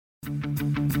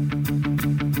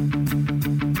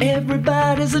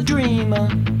Everybody's a dreamer,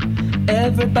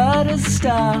 everybody's a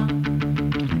star,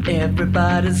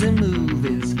 everybody's in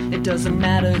movies, it doesn't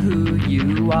matter who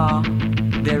you are.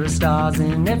 There are stars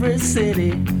in every city,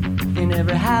 in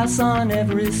every house, on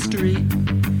every street.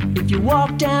 If you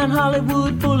walk down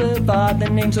Hollywood Boulevard, their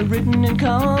names are written in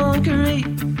concrete.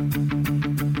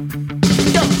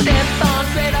 Don't step on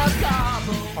straight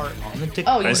cobble. On the dick.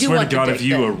 Oh, you I do swear want to God, the if dick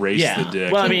you thing. erase the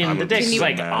dick, Well, I mean, I'm the gonna be dick's so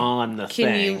like mad. on the Can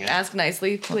thing. you ask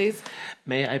nicely, please?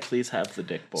 May I please have the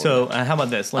dick board? So how about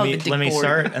this? Let the dick me board.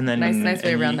 start, and then Nice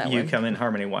way and around you, that you one. come in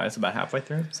harmony-wise about halfway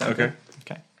through. Sound Okay. good?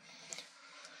 Okay.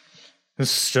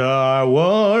 Star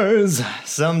Wars.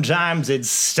 Sometimes it's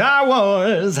Star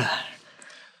Wars.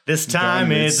 This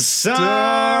time it's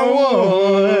Star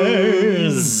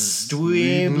Wars.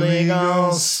 Dweebling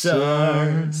All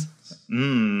Stars.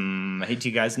 Hey, do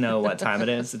you guys know what time it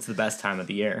is? It's the best time of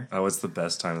the year. Oh, it's the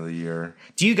best time of the year.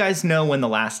 Do you guys know when the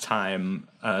last time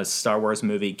a Star Wars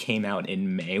movie came out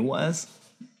in May was?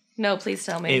 No, please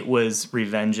tell me. It was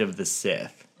Revenge of the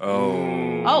Sith.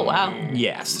 Oh, wow.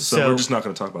 Yes. So we're just not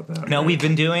going to talk about that. No, we've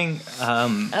been doing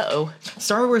Uh-oh.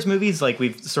 Star Wars movies, like,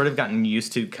 we've sort of gotten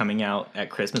used to coming out at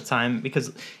Christmas time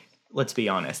because, let's be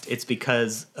honest, it's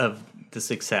because of the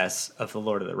success of The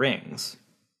Lord of the Rings.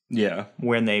 Yeah.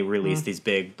 When they release these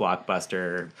big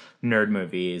blockbuster nerd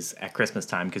movies at Christmas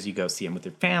time because you go see them with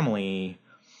your family.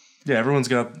 Yeah, everyone's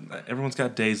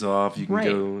got days off. You can Right.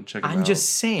 go check them out. I'm just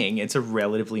saying it's a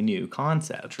relatively new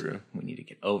concept. True. We need to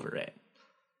get over it.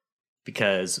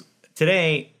 Because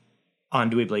today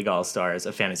on Dweeb League All Stars,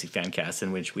 a fantasy fan cast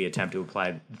in which we attempt to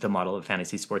apply the model of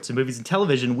fantasy sports to movies and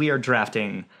television, we are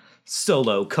drafting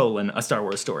Solo: a Star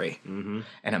Wars story. Mm-hmm.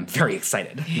 And I'm very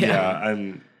excited. Yeah,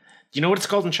 Do you know what it's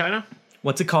called in China?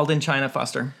 What's it called in China,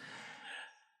 Foster?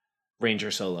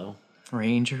 Ranger Solo.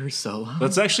 Ranger Solo.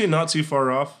 that's actually not too far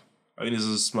off. I mean, this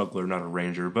is a smuggler, not a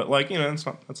ranger, but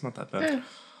that's not that bad.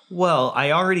 Well,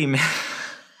 I already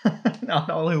not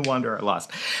all who wander are lost.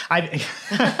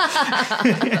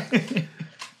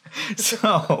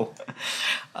 So,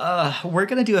 we're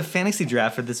going to do a fantasy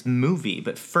draft for this movie,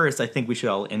 but first, I think we should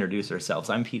all introduce ourselves.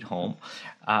 I'm Pete Holm.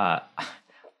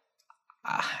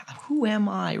 Who am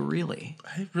I, really?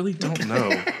 I really don't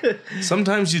know.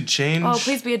 Sometimes you change. Oh,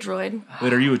 please be a droid.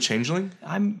 Wait, are you a changeling?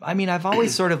 I've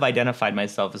always sort of identified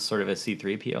myself as sort of a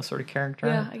C-3PO sort of character.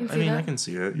 Yeah, I can see I mean, that. I can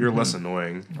see it. You're less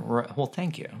annoying. Well,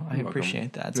 thank you. I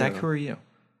appreciate that. Zach, who are you?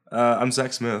 I'm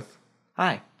Zach Smith.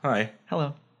 Hi. Hi.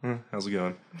 Hello. How's it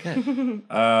going? Good.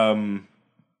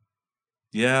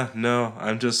 Yeah, no,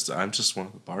 I'm just one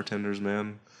of the bartenders,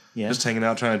 man. Yeah. Just hanging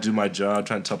out, trying to do my job,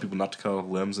 trying to tell people not to cut off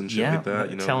limbs and shit like that.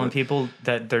 You know, telling but- people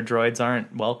that their droids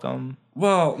aren't welcome.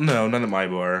 Well, no, not at my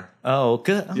bar. Oh,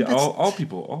 good. Oh, Yeah, that's, all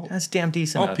people, that's damn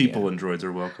decent. all of people you. and droids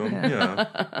are welcome.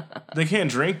 Yeah, they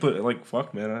can't drink, but like,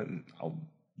 fuck, man, I'll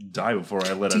die before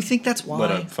I let. Do you think that's let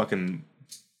why? a fucking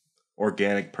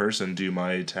organic person do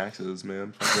my taxes,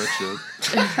 man? Fuck that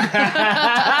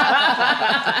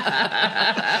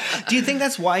shit. Do you think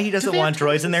that's why he doesn't want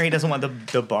droids in there? He doesn't want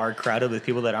the bar crowded with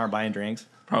people that aren't buying drinks?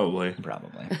 Probably.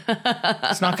 Probably.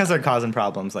 It's not because they're causing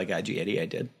problems like IG-88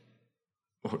 did.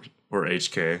 Or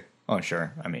HK. Oh,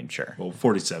 sure. I mean, sure. Well,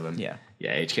 47. Yeah.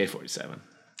 Yeah, HK-47.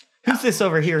 Who's this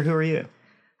over here? Who are you?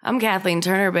 I'm Kathleen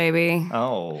Turner, baby.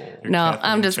 Oh. No,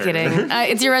 I'm just Turner. kidding.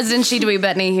 It's your resident She-Dwee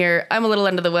Bettany here. I'm a little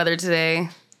under the weather today.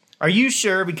 Are you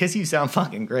sure? Because you sound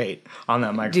fucking great on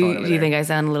that microphone over Do you there. think I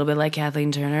sound a little bit like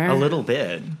Kathleen Turner? A little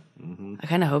bit. I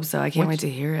kind of hope so. I can't wait to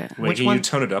hear it. Wait, Which can one? you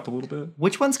tone it up a little bit?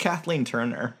 Which one's Kathleen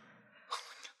Turner?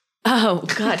 Oh,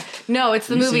 God. No, it's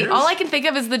the movie. serious? All I can think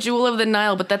of is The Jewel of the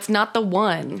Nile, but that's not the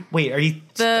one. Wait, are you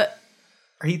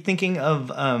thinking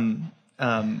of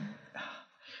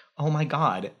oh my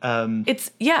god.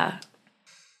 It's, yeah.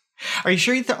 Are you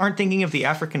sure you aren't thinking of the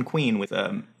African Queen with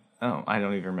oh, I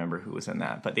don't even remember who was in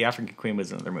that, but the African Queen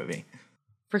was in another movie.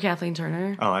 For Kathleen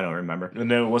Turner. Oh, I don't remember.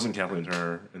 No, it wasn't Kathleen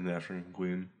Turner in the African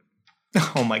Queen.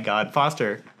 Oh my god,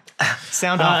 Foster.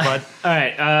 Sound off, bud. All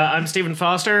right, I'm Stephen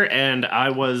Foster, and I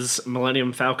was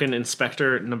Millennium Falcon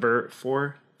Inspector number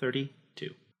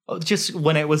 432. Oh, just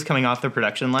when it was coming off the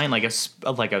production line, like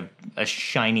a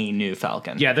shiny new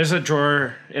Falcon. Yeah, there's a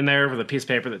drawer in there with a piece of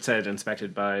paper that said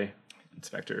inspected by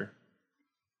Inspector.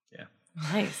 Yeah.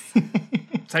 Nice.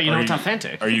 That's how you know it's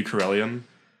authentic. Are you Corellian?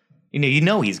 You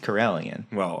know he's Corellian.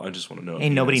 Well, I just want to know. if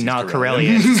Ain't he nobody knows not he's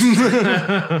Corellian.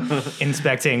 Corellian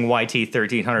inspecting YT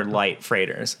 1300 light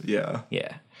freighters. Yeah.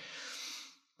 Yeah.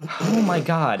 Oh my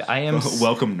god, I am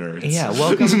Welcome, nerds. Yeah,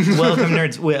 welcome,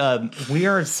 nerds. We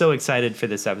are so excited for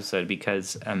this episode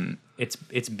because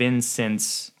it's been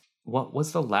since what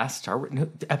was the last Star Wars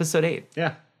episode 8?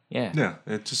 Yeah. Yeah. Yeah,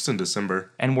 it's just in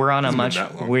December. And we're on a Hasn't been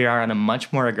that long.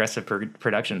 much more aggressive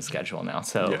production schedule now.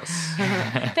 So Yes.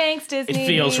 Thanks, Disney. It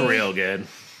feels real good.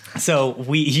 So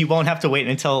you won't have to wait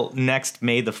until next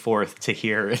May the 4th to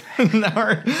hear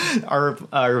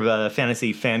our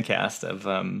fantasy fan cast of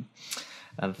the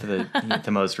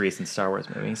most recent Star Wars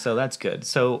movie. So that's good.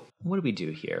 So what do we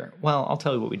do here? Well, I'll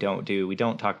tell you what we don't do. We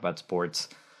don't talk about sports.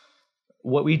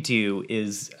 What we do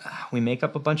is we make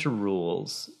up a bunch of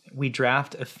rules. We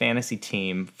draft a fantasy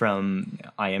team from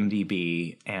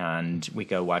IMDb, and we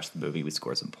go watch the movie. We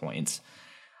score some points,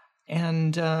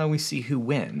 and we see who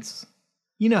wins.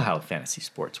 You know how fantasy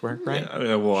sports work, right?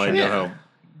 Yeah, well, I know how.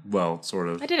 Well, sort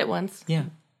of. I did it once. Yeah.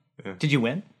 Did you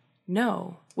win?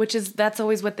 No, that's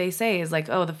always what they say is like,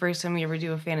 oh, the first time you ever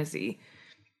do a fantasy,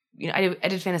 I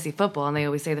did fantasy football, and they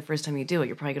always say the first time you do it,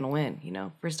 you're probably gonna win.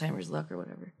 First timer's luck or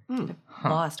whatever. I've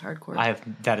lost hardcore.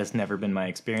 That has never been my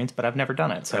experience, but I've never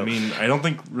done it. So I mean, I don't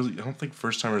think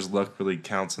first timers luck really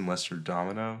counts unless you're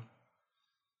domino.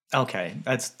 okay,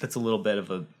 that's a little bit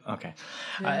of a okay.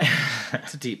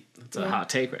 It's a hot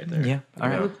take right there. Yeah. All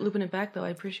right. Looping it back though, I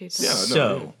appreciate that. Yeah.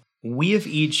 So we have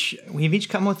each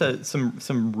come with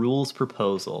some rules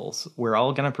proposals. We're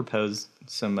all going to propose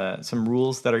some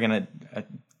rules that are going to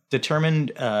determine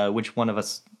which one of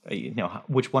us,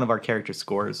 which one of our characters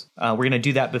scores. We're going to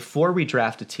do that before we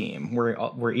draft a team.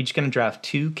 We're each going to draft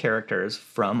 2 characters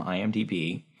from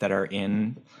IMDb that are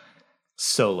in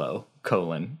Solo: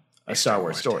 a Star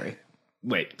Wars story.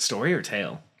 Wait, story or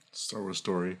tale? Star Wars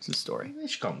story. It's a story. They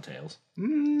should call them tales.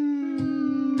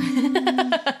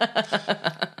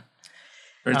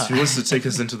 All right, so who wants to take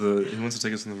us into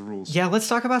the rules? Yeah, let's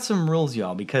talk about some rules,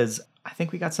 y'all, because I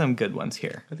think we got some good ones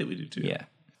here. I think we do too. Yeah.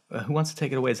 Who wants to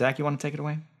take it away? Zach, you want to take it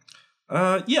away?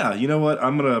 Yeah, you know what?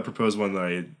 I'm gonna propose one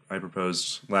that I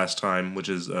proposed last time, which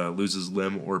is loses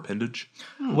limb or appendage.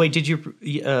 Wait, did you?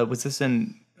 Was this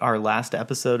in our last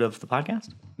episode of the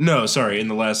podcast? No, sorry, in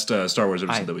the last Star Wars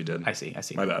episode that we did. I see.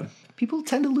 My bad. People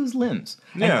tend to lose limbs.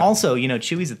 And Yeah. also,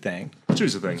 Chewie's a thing.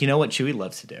 Here's the thing. You know what Chewie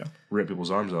loves to do? Rip people's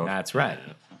arms off. That's right.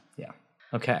 Yeah.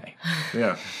 Okay.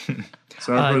 Yeah.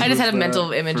 So I just had a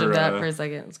mental image of that for a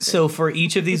second. It's So for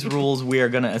each of these rules, we are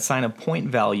going to assign a point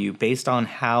value based on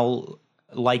how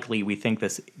likely we think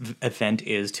this event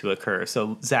is to occur.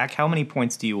 So, Zach, how many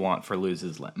points do you want for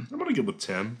loses limb? I'm gonna go with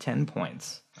 10. 10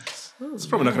 points. It's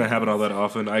probably not gonna happen all that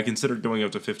often. I considered going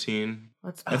up to 15.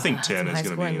 I think 10 is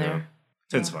gonna be,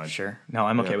 10's fine. Sure. No,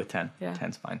 I'm okay with 10. Yeah.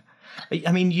 10's fine.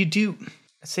 I mean, you do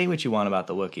say what you want about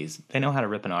the Wookiees. They know how to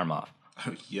rip an arm off.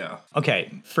 Yeah.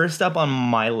 Okay, first up on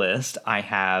my list, I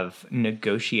have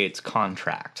negotiates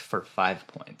contract for 5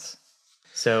 points.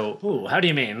 So, Ooh, how do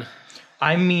you mean?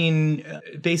 I mean,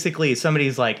 basically,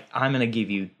 somebody's like, I'm going to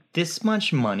give you this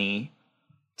much money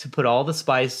to put all the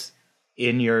spice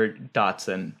in your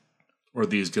Datsun. Or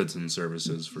these goods and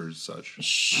services for such.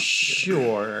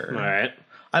 Sure. All right.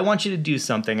 I want you to do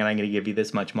something, and I'm going to give you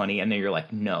this much money. And then you're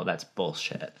like, no, that's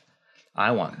bullshit. I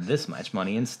want this much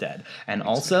money instead. And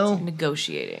also,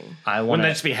 negotiating. I want Wouldn't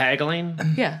that just be haggling?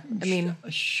 Yeah, I mean,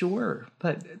 Sure,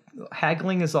 but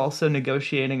haggling is also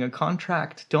negotiating a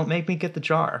contract. Don't make me get the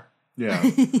jar. Yeah.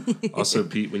 Also,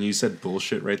 Pete, when you said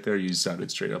bullshit right there, you sounded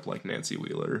straight up like Nancy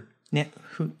Wheeler.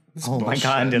 Who? Oh my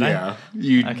God, did Yeah. I?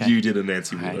 You did a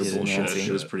Nancy Wheeler did a bullshit. Nancy.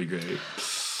 It was pretty great.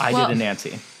 I Well- did a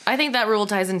Nancy, I think that rule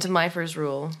ties into my first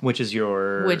rule, which is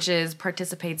your... which is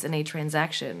participates in a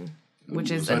transaction, which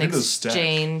is I an think those stack.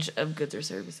 exchange of goods or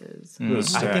services.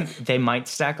 Those I stack. think they might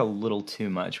stack a little too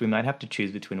much. We might have to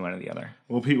choose between one or the other.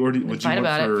 Well, Pete, what do you fight want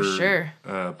about it, for for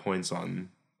sure. Points on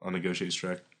negotiate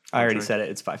track? I already said it.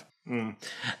 It's 5.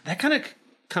 That kind of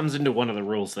comes into one of the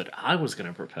rules that I was going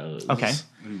to propose. Okay.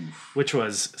 Which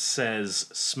says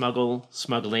smuggle,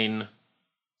 smuggling,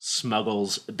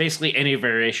 smuggles, basically any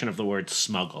variation of the word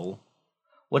smuggle.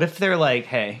 What if they're like,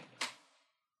 hey,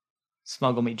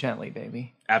 smuggle me gently,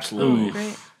 baby? Absolutely.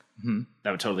 Great. That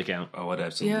would totally count. Oh, I'd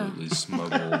absolutely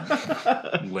smuggle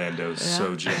Lando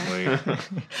so gently.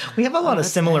 We have a lot of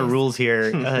similar nice. rules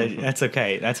here. That's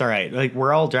okay. That's all right. Like,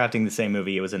 we're all drafting the same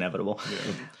movie. It was inevitable.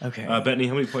 Okay. Bettany,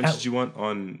 how many points did you want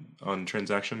on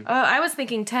transaction? I was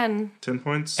thinking 10. 10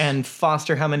 points? And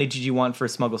Foster, how many did you want for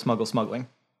smuggling?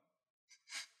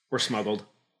 We're smuggled.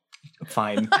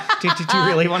 Fine. did you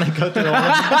really want to go through all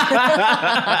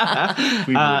of them?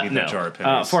 we really need that jar of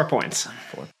pennies. 4 points.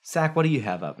 Zach, what do you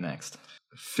have up next?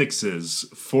 Fixes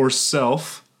for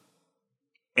self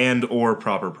and or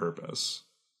proper purpose.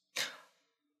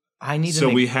 I need to So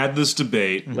make- we had this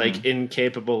debate. Like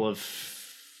incapable of...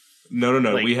 No.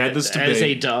 Like, We had this debate. As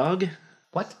a dog?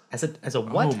 What? As a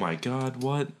what? Oh my god,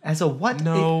 what? As a what?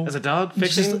 No. As a dog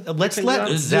fixing. Let's fixing let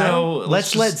dogs? Zach, No,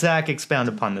 let's let just- Zach expound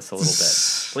upon this a little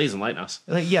bit. Please enlighten us.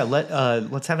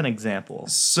 Let's have an example.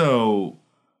 So,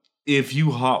 if you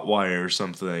hotwire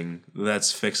something,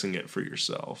 that's fixing it for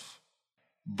yourself.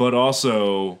 But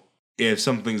also, if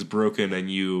something's broken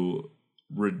and you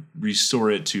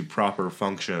restore it to proper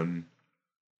function,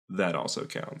 that also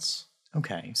counts.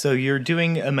 Okay, so you're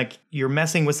doing you're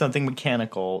messing with something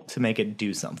mechanical to make it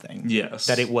do something. Yes.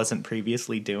 That it wasn't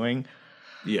previously doing.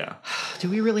 Yeah. Do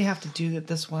we really have to do it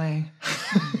this way?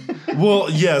 Well,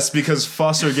 yes, because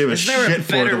Foster gave a there a shit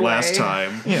for it better the last way?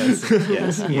 time.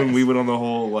 Yes. When we went on the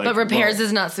whole like. But repairs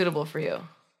is not suitable for you.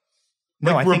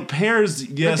 No, I think repairs.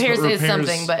 Yes, repairs, but is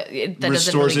something, but that doesn't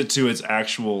restores really... it to its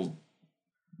actual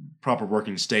proper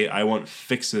working state. I want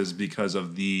fixes because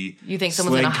of the. You think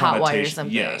someone's gonna slang hotwire connotation.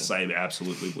 something? Yes, I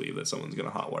absolutely believe that someone's gonna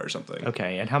hotwire something.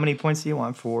 Okay, and how many points do you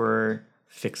want for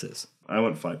fixes? I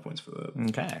want 5 points for that.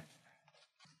 Okay.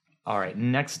 All right,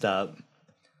 next up.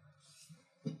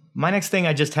 My next thing,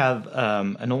 I just have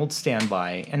an old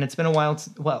standby, and it's been a while.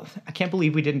 Well, I can't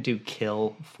believe we didn't do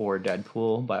kill for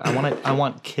Deadpool, but I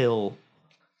want kill,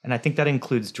 and I think that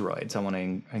includes droids. I want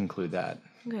to include that.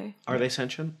 Okay. Are they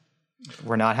sentient?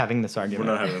 We're not having this argument.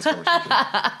 We're not having this conversation.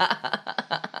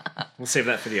 We'll save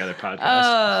that for the other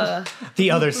podcast.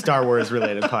 The other Star Wars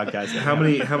related podcast. How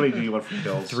many do you want for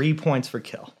kills? 3 points for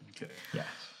kill. Okay. Yeah.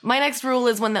 My next rule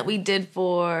is one that we did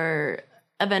for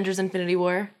Avengers Infinity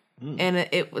War. And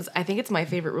it was, I think it's my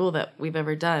favorite rule that we've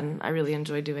ever done. I really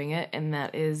enjoy doing it. And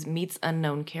that is meets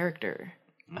unknown character.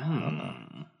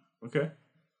 Okay.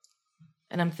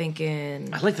 And I'm thinking,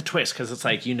 I like the twist because it's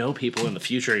like, people in the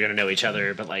future are going to know each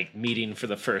other, but like meeting for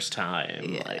the first time.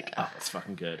 Yeah. Like, oh, it's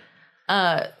fucking good.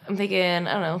 I'm thinking,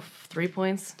 I don't know, 3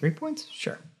 points. 3 points?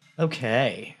 Sure.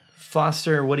 Okay.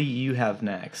 Foster, what do you have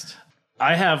next?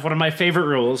 I have one of my favorite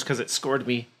rules because it scored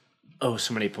me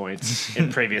so many points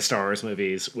in previous Star Wars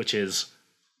movies, which is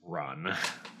run.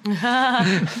 You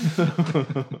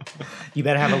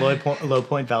better have a low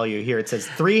point value here. It says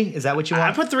 3. Is that what you I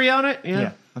want? put 3 on it.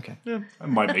 Yeah. Okay. I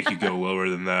might make you go lower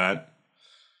than that.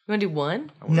 You want to do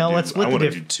 1? No, let's split I the want to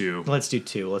difference. do 2. Let's do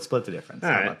 2. Let's split the difference.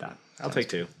 How right. about that? I'll take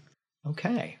 2.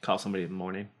 Okay. Call somebody in the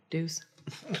morning. Deuce.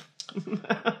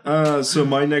 So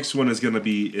my next one is going to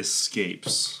be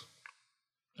escapes.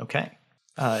 Okay.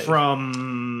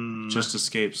 From, Just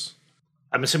escapes.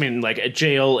 I'm assuming like a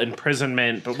jail,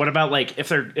 imprisonment, but what about like if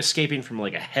they're escaping from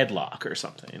like a headlock or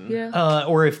something? Yeah.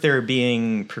 Or if they're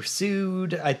being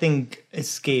pursued, I think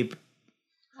escape.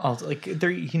 Also, like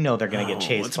they're they're gonna get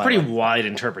chased. It's by a pretty like- wide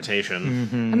interpretation.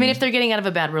 I mean, if they're getting out of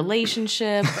a bad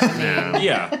relationship, I mean,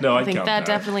 Yeah, no, I think count that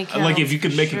definitely Like if counts, you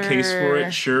could make a case for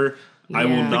it, sure. I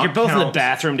will Yeah. not. Like You're both in the count-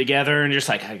 bathroom together, and you're just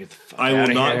like, I get the fuck I will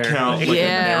outta not here. count. Like,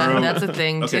 yeah, a narrow, that's a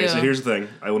thing Okay, too. so here's the thing.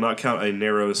 I will not count a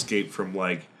narrow escape from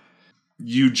like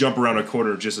you jump around a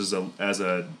corner just as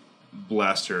a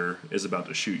blaster is about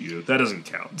to shoot you. That doesn't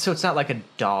count. So it's not like a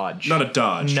dodge. Not a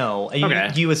dodge. No,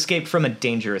 Okay. you escape from a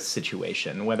dangerous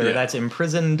situation, whether Yeah. that's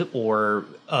imprisoned or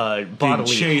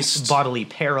chased. bodily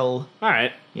peril. All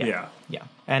right. Yeah. Yeah.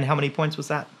 And how many points was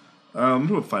that? I'm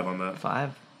gonna put 5 on that.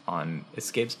 5 on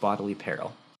escapes bodily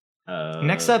peril.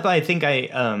 Next up, I think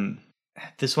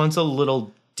this one's a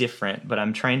little different, but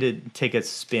I'm trying to take a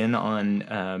spin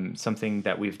on something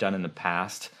that we've done in the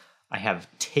past. I have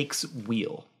takes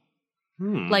wheel.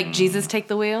 Like Jesus take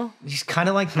the wheel. He's kind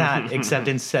of like that, except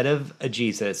instead of a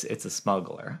Jesus, it's a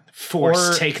smuggler.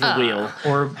 Force Or- take the wheel.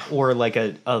 Or like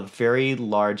a very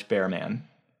large bear man.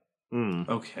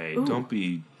 Okay, don't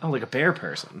be. Oh, like a bear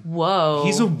person. Whoa.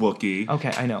 He's a Wookiee.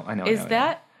 Okay, I know. Is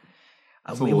that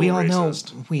we all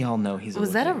racist. know? We all know he's. was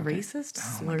a that a Wookiee. racist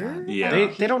slur?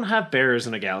 Yeah. They don't have bears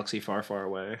in a galaxy far, far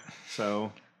away.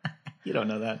 So You don't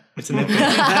know that. It's an You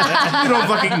don't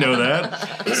fucking know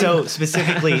that. So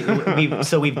specifically,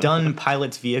 we've done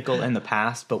Pilot's vehicle in the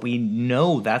past, but we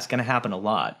know that's going to happen a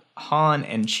lot. Han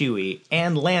and Chewie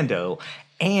and Lando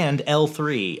and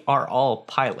L3 are all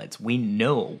pilots. We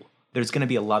know there's going to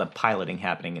be a lot of piloting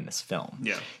happening in this film.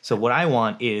 Yeah. So what I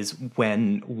want is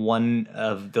when one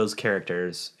of those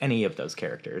characters, any of those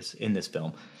characters in this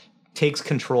film, takes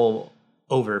control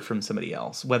over from somebody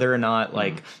else, whether or not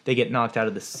like they get knocked out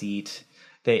of the seat,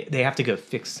 they have to go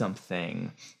fix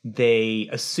something, they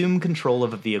assume control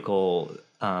of a vehicle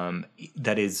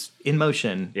that is in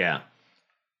motion. yeah.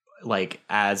 Like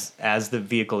as the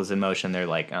vehicle is in motion, they're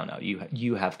like, oh no,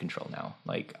 you have control now.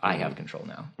 Like I have control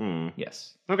now.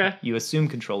 Yes. Okay. You assume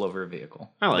control over a vehicle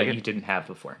I like that it. you didn't have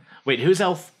before. Wait, who's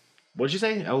what did you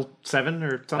say? L7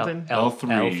 or something? L3.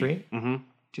 L3. Mm-hmm.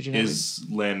 Did you know? Is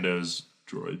Lando's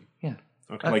droid. Yeah.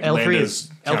 Okay. Like L3 Landa's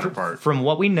is counterpart. From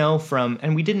what we know from,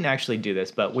 and we didn't actually do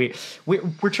this, but we're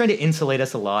trying to insulate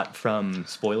us a lot from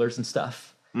spoilers and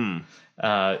stuff.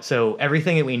 So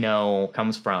everything that we know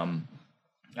comes from,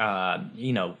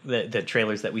 the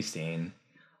trailers that we've seen,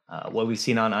 what we've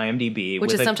seen on IMDb,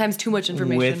 Which is sometimes too much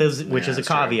information. which is a that's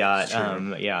true. caveat.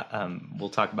 That's We'll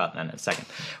talk about that in a second.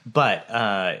 But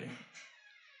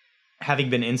having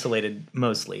been insulated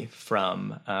mostly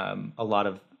from a lot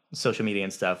of social media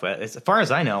and stuff, as far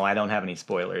as I know, I don't have any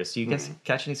spoilers. Do you guys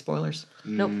catch any spoilers?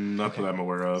 Nope. Not that I'm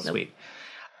aware of. Sweet.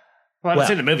 Well, I haven't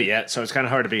seen the movie yet, so it's kind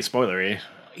of hard to be spoilery.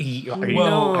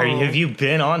 Have you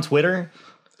been on Twitter?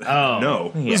 Oh.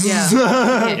 No. Yeah. Yeah.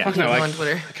 Can't No, go I, on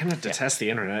Twitter. I kind of detest the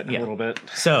internet a little bit.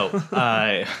 So,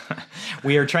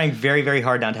 we are trying very, very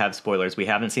hard not to have spoilers. We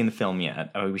haven't seen the film yet.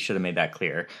 We should have made that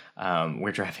clear.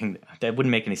 We're drafting. That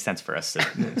wouldn't make any sense for us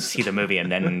to see the movie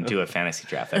and then do a fantasy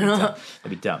draft. That'd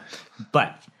be dumb.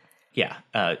 But, yeah.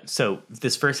 So,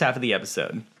 this first half of the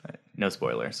episode, no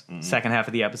spoilers. Second half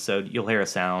of the episode, you'll hear a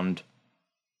sound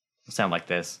like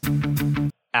this.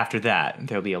 After that,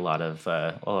 there'll be a lot of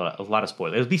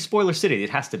spoilers. It'll be Spoiler City. It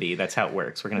has to be. That's how it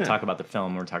works. We're going to talk about the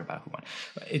film. We're talking about who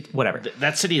won. Whatever.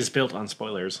 That city is built on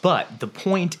spoilers. But the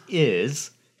point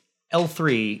is,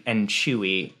 L3 and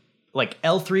Chewie, like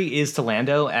L3 is to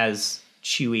Lando as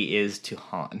Chewie is to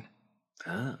Han.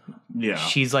 Yeah.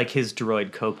 She's like his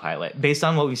droid co-pilot, based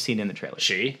on what we've seen in the trailer.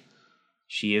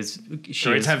 She is.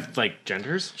 Droids have like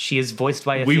genders? She is voiced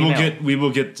by a we female.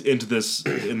 will get into this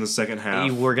in the second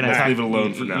half. We're gonna Let's leave it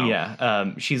alone for now.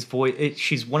 Yeah, she's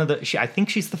one of the. I think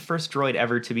she's the first droid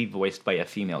ever to be voiced by a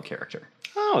female character.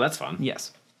 Oh, that's fun.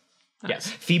 Yes, yes,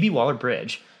 Phoebe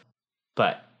Waller-Bridge,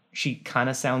 but she kind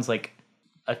of sounds like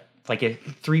a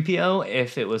 3PO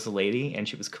if it was a lady and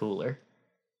she was cooler.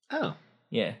 Oh,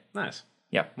 Yeah, nice.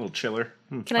 yeah. A little chiller.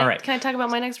 Can I All right. can I talk about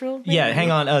my next rule? Yeah,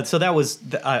 hang on. So that was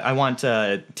I want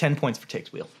 10 points for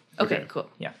Takes Wheel. Okay, cool.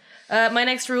 Yeah. My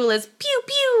next rule is pew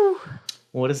pew.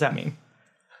 What does that mean?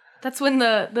 That's when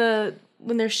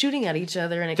when they're shooting at each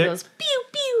other and it They're- goes pew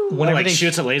pew. Whenever Like they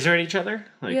shoots a laser at each other?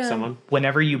 Like Yeah. someone?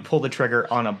 whenever you pull the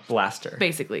trigger on a blaster.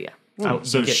 Basically, yeah.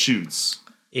 So you get- shoots.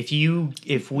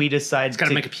 If we decide It's got to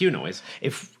to make a pew noise.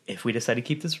 if we decide to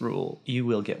keep this rule, you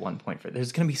will get 1 point for it.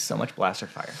 There's going to be so much blaster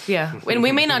fire. Yeah. And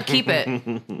we may not keep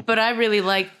it, but I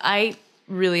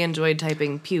really enjoyed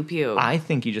typing pew pew. I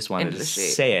think you just wanted Into to the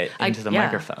sheet. say it into the yeah.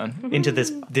 microphone, into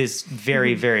this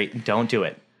very, very. Don't do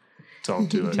it. Don't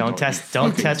do it. Don't test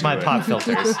my it. pop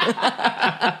filters.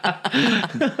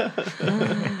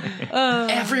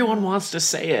 Everyone wants to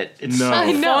say it. It's No. so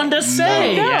I know. fun to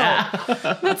say. No.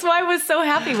 Yeah. That's why I was so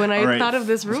happy when I All right. thought of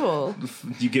this rule.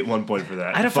 You get 1 point for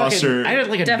that. I had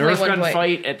like a Definitely Nerf 1 gun point.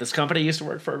 fight at this company I used to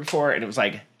work for before, and it was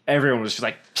like everyone was just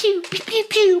like pew pew pew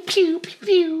pew pew pew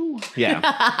pew. Yeah.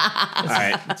 All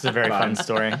right. It's a very fun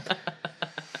story.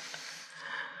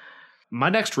 My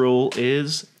next rule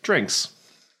is drinks.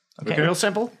 Okay. Real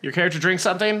simple. Your character drinks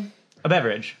something. A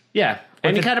beverage. Yeah,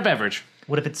 any it- kind of beverage.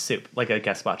 What if it's soup, like a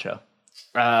gazpacho?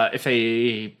 If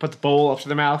they put the bowl up to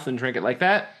their mouth and drink it like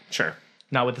that, sure.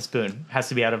 Not with a spoon. Has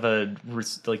to be out of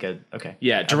okay.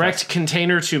 Yeah, direct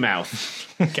container to mouth.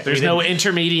 Okay. There's no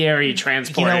intermediary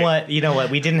transport. You know what?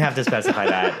 We didn't have to specify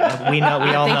that. We all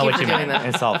Thank know you what for you doing meant. that.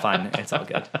 It's all fun. It's all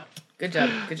good. Good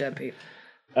job, Pete.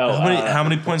 Oh, How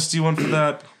many points do you want for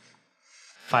that?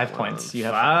 5 points. You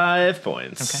have 5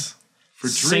 points. Okay. For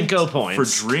Cinco points.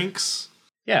 For drinks?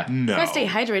 Yeah. No. Gotta stay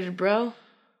hydrated, bro.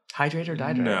 hydrate or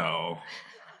dehydrate. No.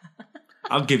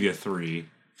 I'll give you 3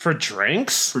 For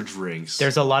drinks? for drinks.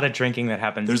 There's a lot of drinking that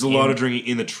happens. There's a lot of drinking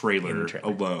in the trailer, in the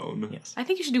trailer. alone. Yes. I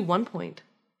think you should do 1 point.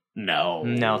 No.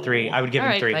 No, 3. I would give All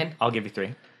him right, 3. fine. I'll give you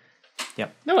 3.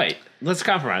 Yep. No, wait. Let's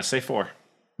compromise. Say 4.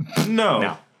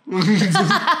 No.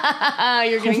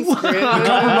 You're getting screwed.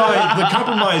 The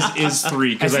compromise is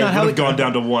 3 because That's I not how would have it- gone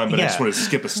down to 1, but I just Yeah. want to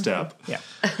skip a step.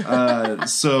 Yeah.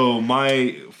 So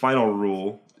my final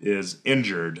rule is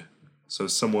injured. So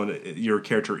your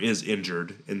character is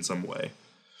injured in some way.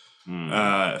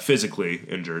 Physically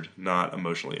injured, not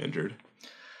emotionally injured.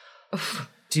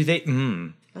 Do they?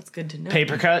 That's good to know.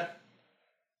 Paper cut?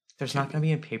 There's not going to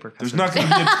be a paper cut. There's not going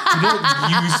to be you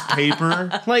don't use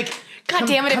paper. Like, God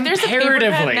damn it! If there's a paper cut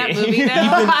in that comparatively. movie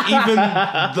now,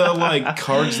 Even the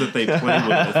cards that they play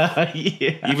with,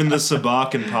 yeah. even the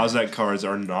Sabak and Pazak cards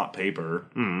are not paper.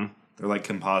 They're like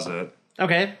composite.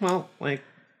 Okay, well, like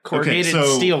corrugated so-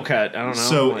 steel cut. I don't know.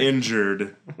 So like,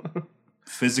 injured,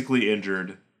 physically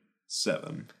injured,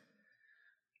 7.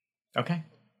 Okay.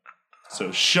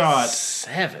 So shot,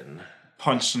 7.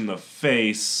 punched in the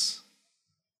face,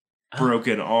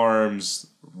 broken arms,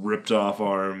 ripped off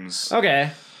arms.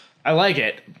 Okay. I like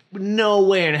it. No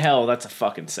way in hell that's a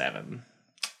fucking 7.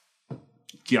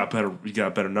 You got a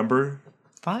better number?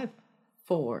 5.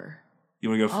 4. You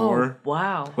want to go 4? Oh,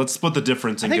 wow. Let's split the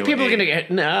difference I and think go people 8. are gonna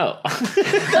get no.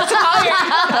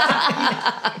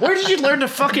 Where did you learn to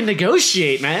fucking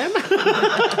negotiate, man? You're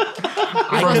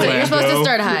supposed to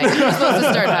start high. You're supposed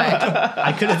to start high.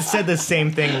 I could have said the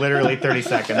same thing literally 30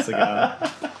 seconds ago.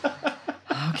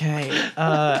 Okay.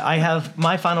 I have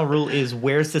my final rule is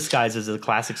wears disguise is a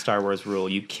classic Star Wars rule.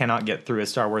 You cannot get through a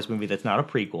Star Wars movie that's not a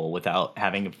prequel without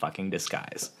having a fucking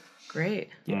disguise. Great.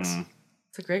 Yes.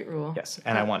 It's a great rule. Yes.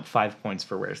 And I want 5 points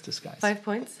for wears disguise. 5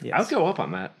 points? Yes. I'll go up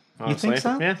on that. Honestly. You think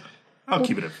so? Yeah. I'll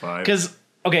keep it at 5. Because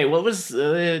okay, what was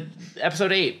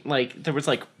episode 8? Like there was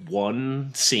like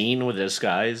one scene with a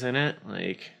disguise in it.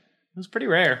 Like it was pretty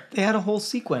rare. They had a whole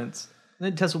sequence. I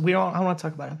don't want to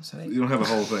talk about episode 8. You don't have a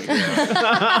whole thing.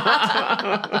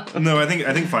 Yeah. No, I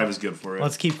think 5 is good for it.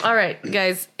 Let's keep. All right,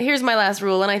 guys, here's my last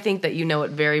rule, and I think that you know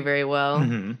it very, very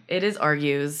well. It is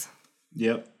argues.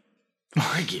 Yep.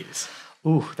 Argues.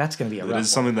 Ooh, that's gonna be a It rough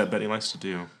is something that Betty likes to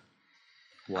do.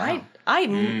 one.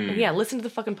 Yeah, listen to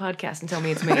the fucking podcast and tell me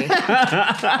it's me.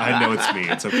 I know it's me.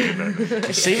 It's okay,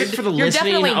 Betty. Save it for the You're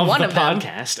listening definitely of one the of them.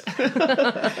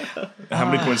 podcast. How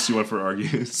many points do you want for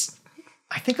argues?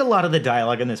 I think a lot of the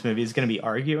dialogue in this movie is going to be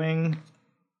arguing.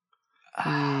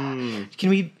 Can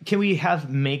we have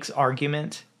makes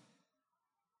argument?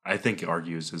 I think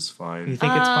argues is You fine. think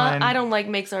it's fine? I don't like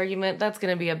makes argument. That's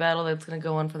going to be a battle that's going to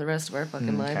go on for the rest of our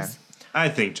fucking lives. I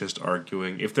think just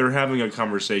arguing. If they're having a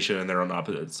conversation and they're on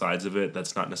opposite sides of it,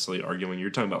 that's not necessarily arguing. You're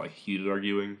talking about like heated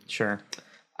arguing. Sure.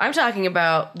 I'm talking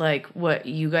about like what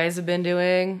you guys have been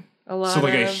doing a lot. So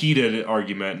like a of. heated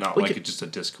argument, not We like could- just a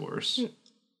discourse.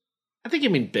 I think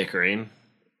you mean bickering.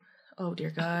 Oh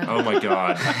dear God. Oh my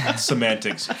God.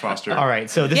 Semantics, Foster. All right.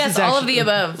 So this Yes, is all actually, of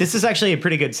the above. This is actually a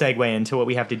pretty good segue into what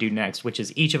we have to do next, which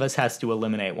is each of us has to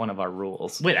eliminate one of our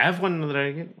rules. Wait, I have one that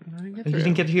I get You through.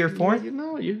 didn't get to your fourth?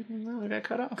 No, I got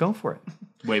cut off. Go for it.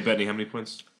 Wait, Betty, how many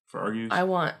points for argues? I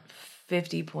want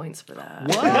 50 points for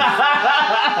that.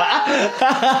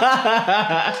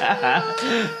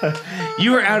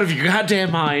 You are out of your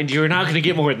goddamn mind. You are not going to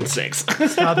get more than 6.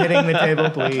 Stop hitting the table,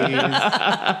 please.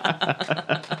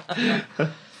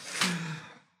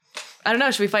 I don't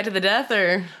know. Should we fight to the death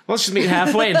or Let's just meet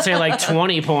halfway and say like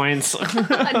 20 points. no? Oh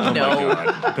my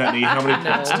God. Betty, how many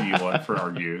points do you want for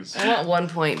argues? I want 1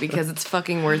 point because it's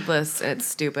fucking worthless and it's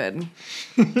stupid.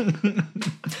 That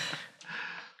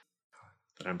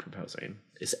I'm proposing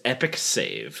is epic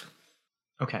save.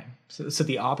 Okay. So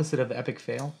the opposite of epic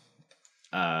fail?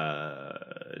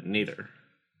 Neither.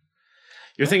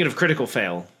 You're thinking of critical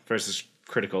fail versus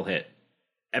critical hit.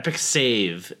 Epic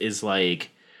save is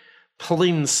like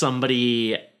pulling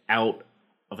somebody out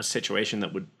of a situation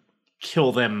that would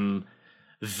kill them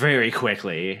very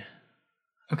quickly.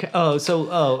 Okay. All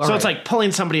So right. it's like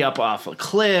pulling somebody up off a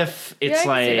cliff. It's I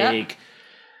can see that. like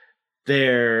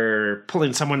they're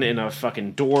pulling someone in a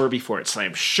fucking door before it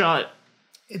slams shut.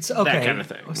 It's okay. kind of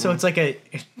thing. So it's like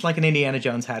an Indiana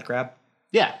Jones hat grab.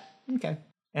 Yeah. Okay.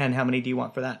 And how many do you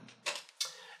want for that?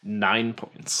 9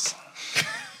 points.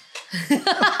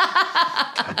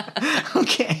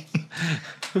 Okay.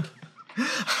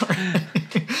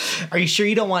 Are you sure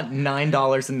you don't want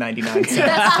 $9.99?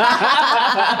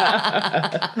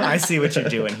 I see what you're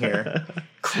doing here,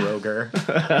 Kroger.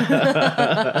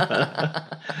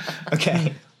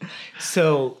 Okay.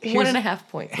 So 1.5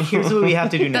 points. here's what we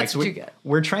have to do next. That's what you get.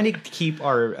 We're trying to keep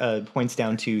our points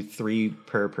down to 3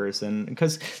 per person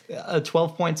because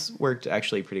 12 points worked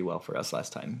actually pretty well for us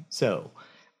last time. So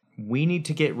we need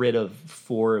to get rid of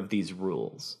 4 of these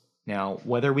rules. Now,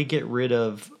 whether we get rid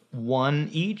of 1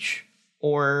 each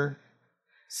or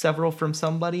several from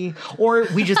somebody, or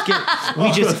we just get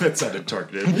That sounded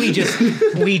targeted.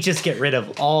 we just get rid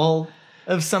of all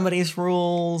of somebody's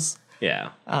rules. Yeah.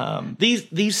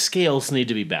 These scales need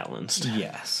to be balanced.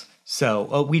 Yes.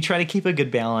 So we try to keep a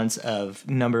good balance of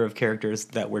number of characters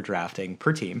that we're drafting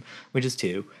per team, which is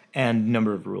 2, and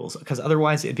number of rules, because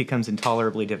otherwise it becomes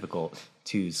intolerably difficult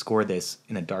to score this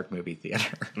in a dark movie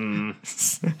theater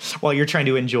while you're trying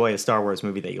to enjoy a Star Wars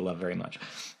movie that you love very much.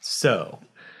 So,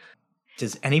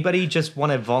 does anybody just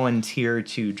want to volunteer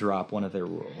to drop one of their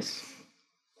rules?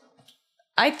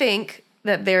 I think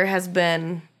that there has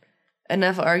been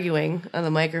enough arguing on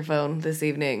the microphone this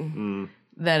evening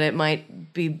that it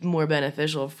might be more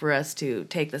beneficial for us to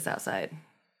take this outside.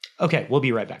 Okay, we'll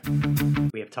be right back.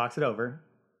 We have talked it over,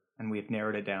 and we have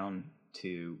narrowed it down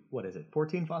to, what is it,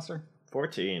 14, Foster?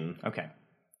 14. Okay.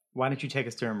 Why don't you take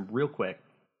us through them real quick?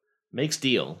 Makes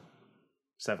deal.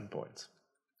 7 points.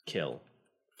 Kill.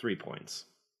 3 points.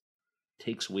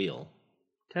 Takes wheel.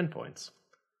 10 points.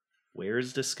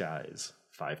 Wears disguise,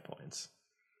 5 points.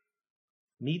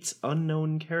 Meets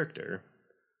unknown character,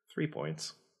 3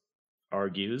 points.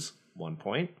 Argues, 1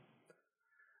 point.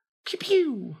 Pew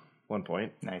pew, 1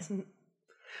 point. Nice.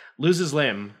 Loses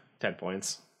limb, 10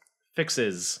 points.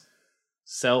 Fixes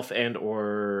self and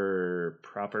or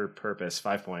proper purpose,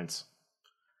 5 points.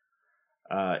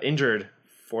 Injured,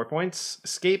 4 points.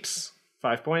 Escapes,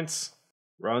 5 points.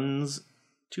 Runs,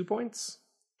 2 points.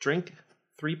 Drink,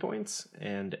 3 points.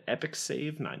 And epic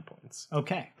save, 9 points.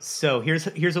 Okay, so here's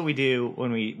what we do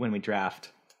when we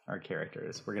draft our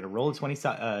characters. We're going to roll a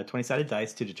 20-sided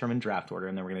dice to determine draft order,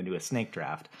 and then we're going to do a snake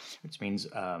draft, which means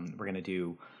we're going to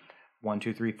do 1,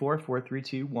 2, 3, 4, 4, 3,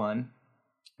 2, 1,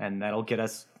 and that'll get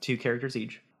us 2 characters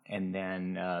each, and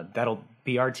then that'll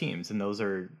be our teams, and those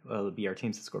are be our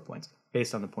teams that score points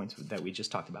based on the points that we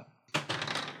just talked about.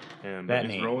 And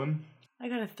Bethany. Betty's rolling. I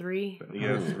got a 3. You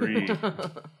got a 3.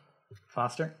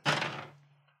 Foster,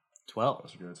 12,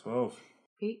 Foster got a 12.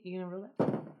 Pete, you gonna roll it?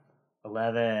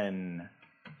 11,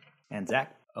 and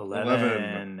Zach,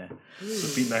 11.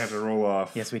 So Pete and I have to roll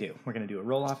off. Yes, we do. We're going to do a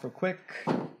roll off real quick.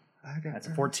 That's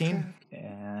a 14.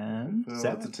 And So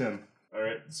 7. that's a 10. All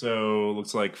right. So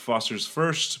looks like Foster's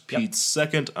first, Yep. Pete's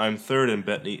second, I'm third, and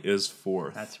Bethany is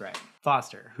fourth. That's right.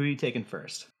 Foster, who are you taking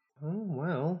first? Oh,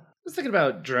 well. I was thinking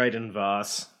about Dryden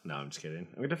Voss. No, I'm just kidding.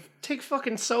 I'm going to take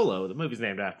fucking Solo. The movie's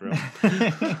named after him.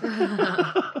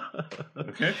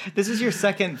 Okay. This is your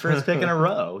second first pick in a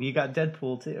row. You got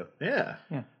Deadpool, too. Yeah.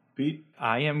 Pete?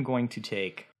 I am going to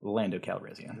take Lando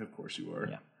Calrissian. Of course you are.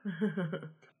 Yeah.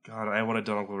 God, I wanted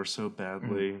Donald Glover so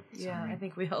badly. Yeah, I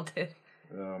think we all did.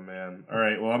 Oh, man. All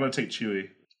right. Well, I'm going to take Chewie.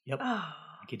 Yep. Oh,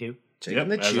 Like you do. Taking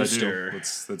the as I do. Chewster.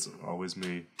 That's always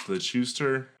me. The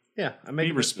Chewster. Yeah, I'm Be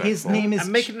making respectful. His name is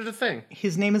I'm making it a thing.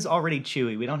 His name is already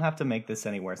Chewie. We don't have to make this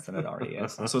any worse than it already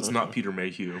is. So it's not Peter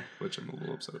Mayhew, which I'm a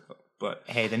little upset about. But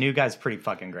Hey, the new guy's pretty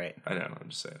fucking great. I know. I'm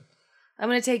just saying. I'm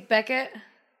gonna take Beckett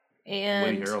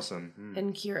and Woody Harrelson.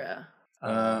 and Kira.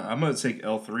 I'm going to take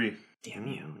L3.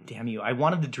 Damn you. I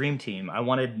wanted the dream team. I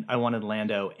wanted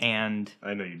Lando and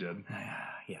I know you did.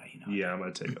 yeah, you know. Yeah, I'm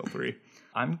going to take L3.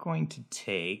 I'm going to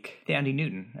take Andy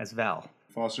Newton as Val.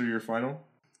 Foster, your final?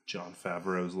 John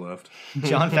Favreau's left.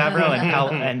 John Favreau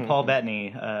and Paul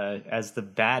Bettany as the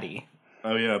baddie.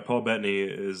 Oh yeah, Paul Bettany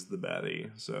is the baddie.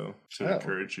 So to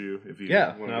encourage you if you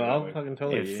Yeah, want no, to go I'll that way. fucking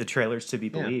totally. If the trailer's to be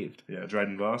believed. Yeah,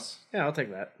 Dryden Voss. Yeah, I'll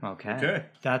take that. Okay.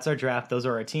 That's our draft. Those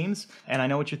are our teams. And I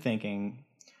know what you're thinking.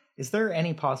 Is there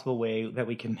any possible way that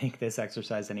we can make this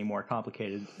exercise any more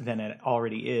complicated than it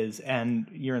already is? And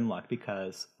you're in luck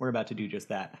because we're about to do just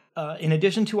that. In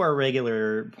addition to our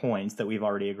regular points that we've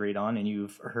already agreed on and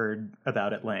you've heard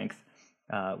about at length,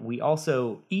 we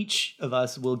also, each of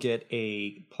us will get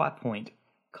a plot point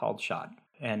called shot.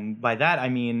 And by that, I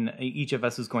mean each of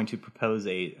us is going to propose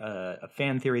a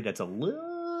fan theory that's a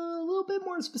little bit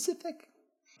more specific.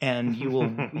 And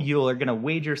you are going to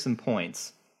wager some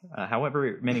points.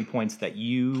 However many points that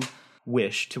you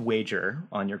wish to wager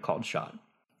on your called shot.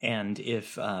 And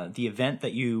if the event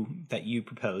that you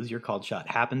propose, your called shot,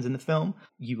 happens in the film,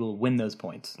 you will win those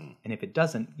points. And if it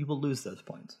doesn't, you will lose those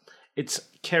points. It's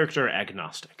character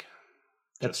agnostic.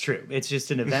 That's true. It's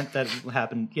just an event that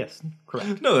happened. Yes,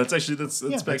 correct. No, that's actually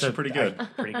pretty good.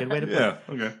 Pretty good way to put Yeah. it.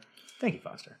 Okay. Thank you,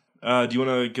 Foster. Do you want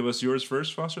to give us yours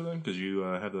first, Foster? Then, because you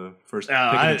have the first pick in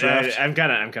I'm the draft.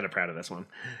 kind of proud of this one.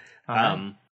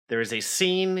 right. There is a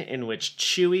scene in which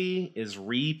Chewie is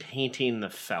repainting the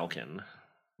Falcon,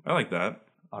 I like that.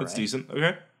 That's right. decent.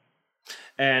 Okay.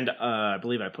 and I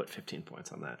believe I put 15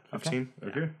 points on that. 15.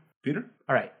 Okay. Peter.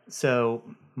 All right. So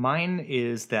mine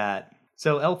is that.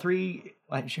 So L3.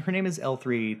 Her name is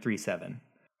L337,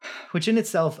 which in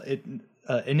itself it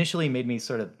initially made me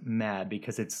sort of mad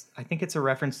because I think it's a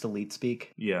reference to leet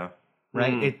speak. Yeah.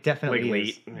 Right. It definitely Like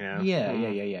is. leet, yeah.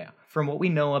 Yeah. From what we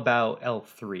know about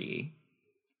L3,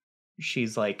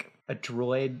 she's like a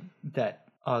droid that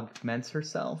augments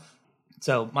herself.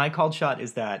 So my called shot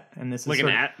is that, and this is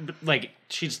like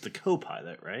she's the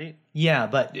co-pilot, right? yeah,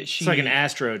 but she It's like an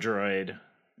astro droid.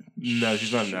 No,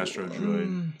 she's not an astro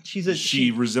droid. she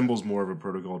resembles more of a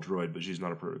protocol droid, but she's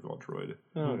not a protocol droid.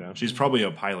 Okay. She's probably a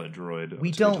pilot droid.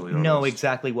 we to be don't totally know honest.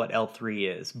 exactly what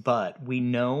L3 is, but we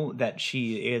know that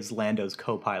she is Lando's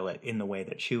co-pilot in the way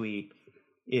that Chewie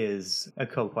is a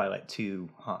co-pilot to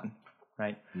Han.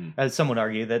 Right? As some would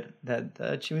argue that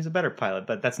Chewie's a better pilot,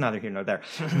 but that's neither here nor there.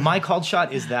 My called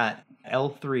shot is that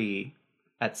L3,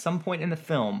 at some point in the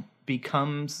film,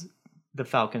 becomes the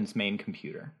Falcon's main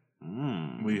computer.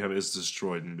 We have is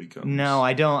destroyed and becomes. No,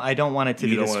 I don't want it to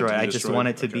You be don't want it to destroyed. be I just destroyed? want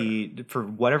it to Okay. be, for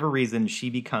whatever reason, she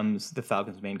becomes the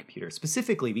Falcon's main computer.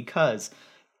 Specifically because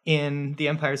in The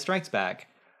Empire Strikes Back,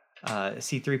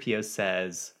 C-3PO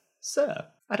says, "Sir,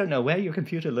 I don't know where your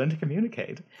computer learned to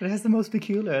communicate, but it has the most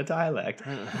peculiar dialect."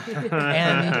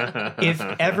 And if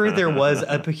ever there was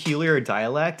a peculiar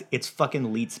dialect, it's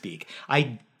fucking leet speak.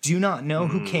 I do not know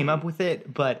who came up with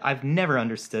it, but I've never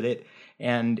understood it,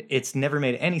 and it's never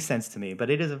made any sense to me. But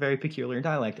it is a very peculiar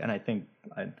dialect, and I think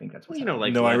that's what's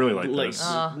happening. No, I really like this.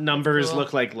 Numbers cool.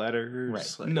 look like letters.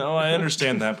 Right. Like, No, I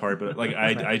understand that part, but like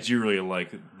I do really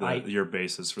like your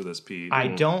basis for this, Pete. I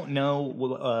don't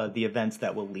know the events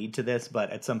that will lead to this, but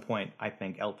at some point, I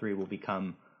think L3 will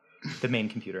become the main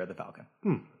computer of the Falcon.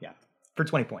 Yeah, for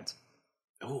 20 points.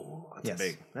 Oh,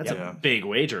 Yes. that's Yep. a big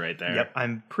wager right there. Yep,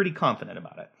 I'm pretty confident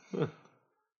about it.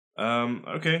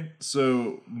 Okay,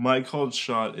 so my called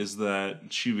shot is that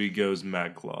Chewie goes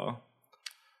Mad Claw.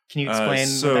 Can you explain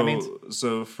what that means?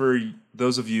 So for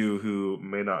those of you who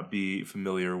may not be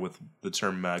familiar with the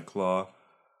term Mad Claw,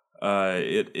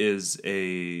 it's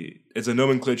a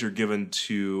nomenclature given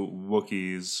to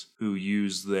Wookiees who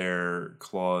use their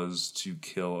claws to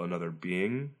kill another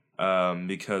being,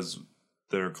 because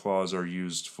their claws are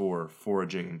used for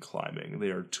foraging and climbing.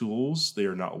 They are tools. They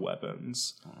are not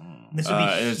weapons. This would be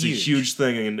and it's a huge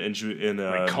thing in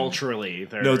Like culturally,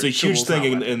 they're no, it's a huge tools,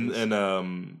 thing not in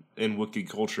weapons. in Wookiee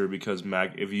culture, because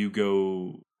if you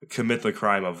go commit the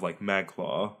crime of like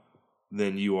Magclaw,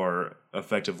 then you are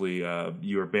effectively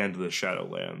you are banned to the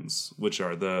Shadowlands, which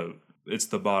are it's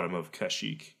the bottom of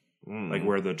Kashyyyk, like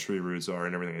where the tree roots are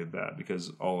and everything like that,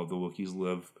 because all of the Wookiees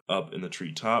live up in the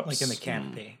treetops, like in the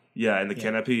canopy. Yeah, in the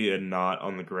canopy and not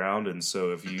on the ground. And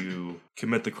so if you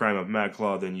commit the crime of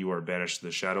Magclaw, then you are banished to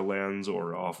the Shadowlands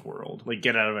or Off-world. Like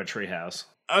get out of a treehouse.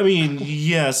 I mean,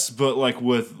 yes, but like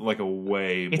with like a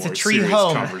way It's more a tree serious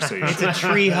home. conversation. It's a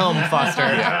tree home, Foster.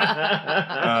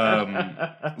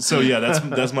 So yeah,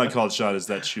 that's my called shot, is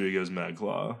that Chewie goes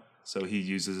Magclaw. So he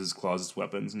uses his claws as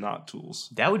weapons, not tools.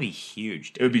 That would be huge,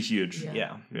 It dude. would be huge.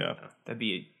 Yeah, Yeah. that'd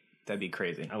be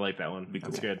crazy. I like that one. Be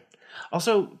That's cool. good.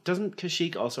 Also, doesn't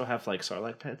Kashyyyk also have like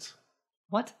Sarlacc pits?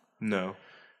 What? No,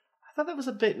 I thought that was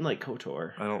a bit in like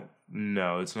KOTOR. I don't.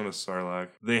 No, it's not a Sarlacc.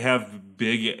 They have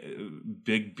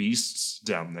big beasts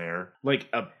down there. Like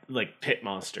pit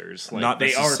monsters. Like Not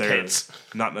they are necessarily. pits.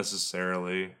 Not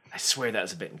necessarily. I swear that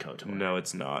was a bit in KOTOR. No,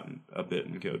 it's not a bit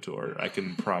in KOTOR. I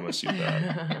can promise you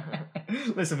that.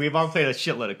 Listen, we've all played a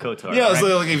shitload of KOTOR. Yeah, right?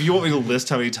 so like if you want me to list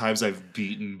how many times I've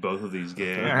beaten both of these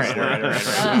games, All right.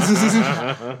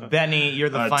 Benny, you're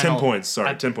the final. 10 points.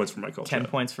 Sorry, 10 points for my call. 10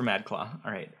 points for Madclaw.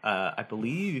 All right. I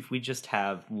believe we just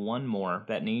have one more.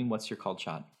 Bettany, what's your called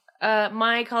shot?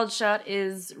 My called shot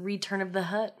is Return of the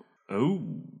Hutt. Oh,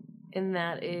 And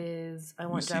that is, I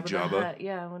want see Jabba the Jabba? Hutt.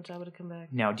 Yeah, I want Jabba to come back.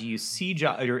 Now, do you see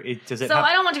Jabba, or does it So have...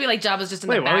 I don't want to be like Jabba's just in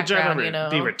Wait, the why would background, Jabba you know?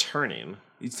 be returning?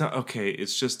 it's not okay.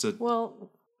 It's just a. Well,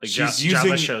 Like she's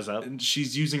Jabba shows up.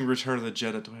 She's using Return of the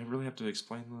Jedi. Do I really have to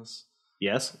explain this?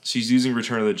 Yes. She's using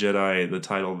Return of the Jedi, the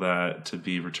title that, to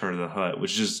be Return of the Hutt,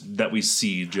 which is just that we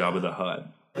see Jabba the Hutt.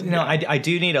 No, I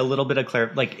do need a little bit of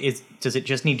clarity. Like, does it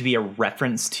just need to be a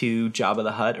reference to Jabba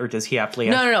the Hutt, or does he have to...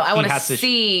 no. I want to has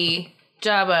see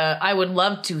Jabba. I would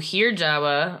love to hear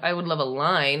Jabba. I would love a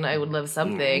line. I would love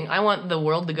something. I want the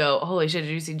world to go, holy shit, did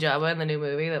you see Jabba in the new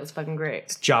movie? That was fucking great.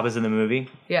 Jabba's in the movie?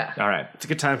 Yeah. All right. It's a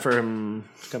good time for him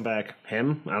to come back.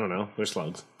 Him? I don't know. They're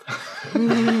slugs.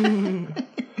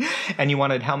 And you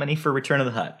wanted how many for Return of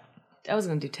the Hutt? I was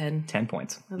going to do 10. 10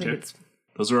 points. I think it's...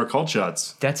 Those are our call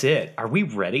shots. That's it. Are we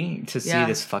ready to see Yeah.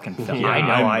 this fucking film? Yeah, I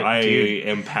know. I Dude,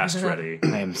 am past ready.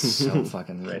 I am so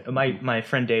fucking ready. My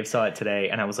friend Dave saw it today,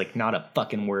 and I was like, not a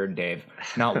fucking word, Dave.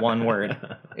 Not one word.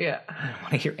 Yeah. I don't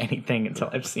want to hear anything until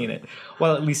I've seen it.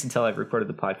 Well, at least until I've recorded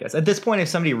the podcast. At this point, if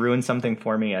somebody ruined something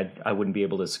for me, I wouldn't be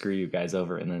able to screw you guys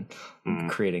over and then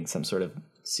creating some sort of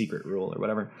secret rule or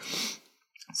whatever.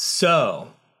 So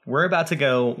we're about to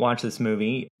go watch this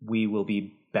movie. We will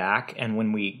be back, and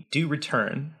when we do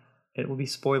return, it will be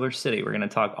Spoiler City. We're going to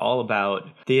talk all about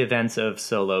the events of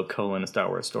Solo: A Star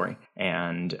Wars Story,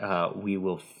 and we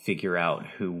will figure out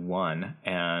who won.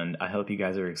 And I hope you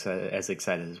guys are as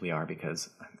excited as we are, because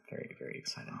I'm very, very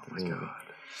excited for this movie.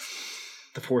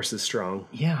 The Force is strong.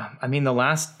 Yeah, I mean the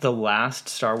last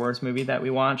Star Wars movie that we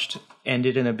watched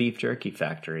ended in a beef jerky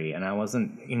factory, and I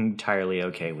wasn't entirely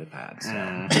okay with that. So.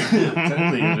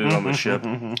 Technically, you did it on the ship,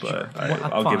 but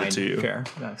I'll give it to you. Fair,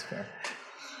 that's fair.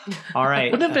 All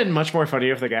right. Wouldn't it have been much more funny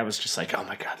if the guy was just like, "Oh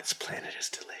my god, this planet is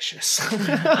delicious."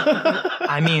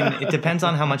 I mean, it depends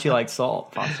on how much you like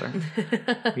salt, Foster.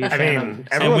 Be a fan mean, of-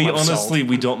 everyone And we loves honestly,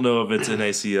 we don't know if it's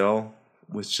NaCl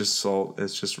with just salt.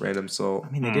 It's just random salt.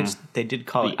 I mean, they did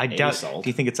call it. I The doubt. A-salt. Do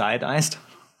you think it's iodized?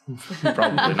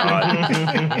 Probably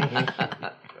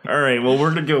not. All All right, well,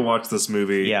 we're gonna go watch this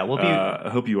movie. Yeah, we'll be- I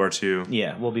hope you are too.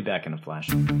 Yeah, we'll be back in a flash.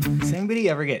 Does anybody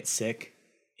ever get sick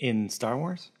in Star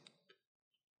Wars?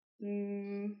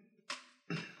 Seems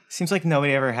like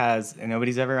nobody ever has, and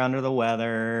nobody's ever under the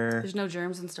weather. There's no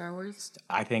germs in Star Wars.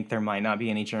 I think there might not be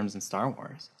any germs in Star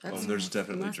Wars. There's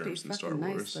definitely must be germs in Star fucking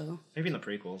nice, Wars. though. Maybe in the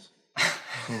prequels.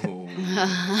 Oh.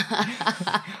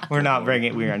 We are not They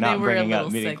bringing were a up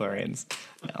little sick. midichlorians.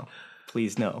 No,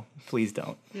 please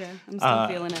don't. Yeah, I'm still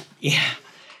feeling it.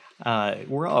 Yeah,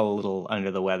 we're all a little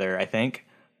under the weather, I think.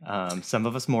 Some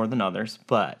of us more than others,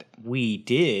 but we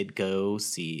did go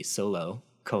see Solo: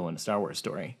 A Star Wars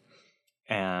Story,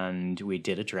 and we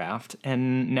did a draft,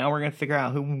 and now we're gonna figure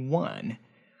out who won.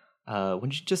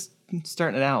 When you just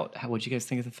starting it out, what'd you guys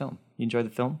think of the film? You enjoyed the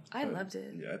film? I loved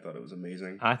it. Yeah, I thought it was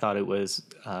amazing. I thought it was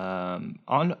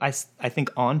I think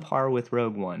on par with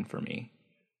Rogue One for me.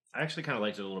 I actually kind of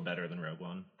liked it a little better than Rogue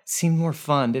One. Seemed more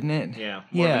fun, didn't it? Yeah.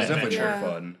 Yeah. It's definitely more Yeah.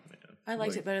 fun. I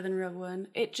liked it better than Rogue One.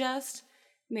 It just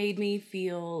made me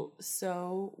feel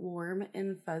so warm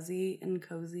and fuzzy and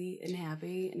cozy and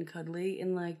happy and cuddly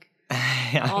and like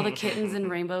all the kittens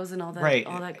and rainbows and all that Right.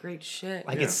 all that great shit.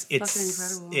 Like Fucking it's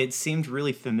incredible. it seemed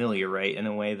really familiar, right? In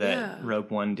a way that Yeah.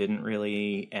 Rogue One didn't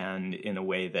really, and in a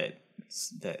way that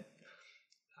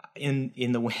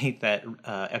in the way that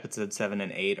episode 7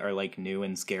 and 8 are like new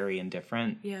and scary and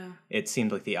different. Yeah. It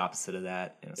seemed like the opposite of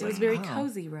that. And It was like, very wow,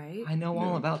 cozy, right? I know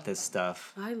all about this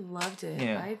stuff. I loved it.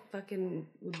 Yeah. I fucking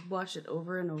would watch it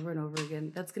over and over and over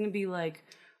again. That's gonna be like,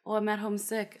 oh, I'm at home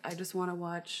sick. I just want to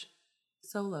watch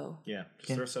Solo Yeah.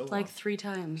 Just throw Solo. like 3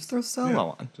 times. Throw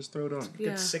Solo on. Just throw it on. Yeah,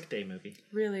 Good sick day movie.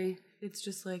 really, it's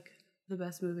just like the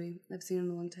best movie I've seen in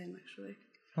a long time, actually.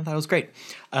 I thought it was great.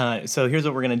 So here's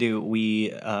what we're gonna do.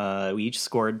 We each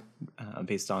scored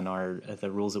based on the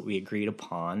rules that we agreed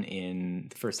upon in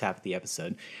the first half of the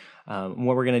episode.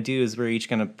 What we're gonna do is we're each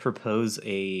gonna propose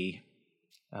a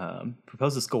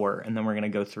score, and then we're gonna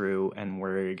go through and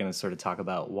we're gonna sort of talk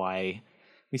about why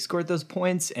we scored those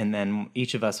points, and then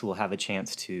each of us will have a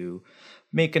chance to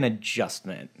make an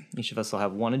adjustment. Each of us will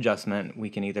have one adjustment. We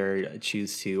can either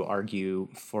choose to argue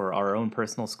for our own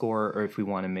personal score, or if we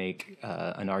want to make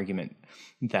an argument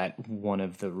that one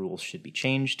of the rules should be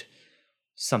changed,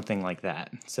 something like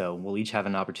that. So we'll each have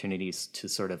an opportunity to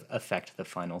sort of affect the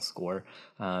final score.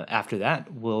 After that,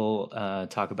 we'll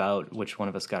talk about which one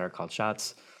of us got our called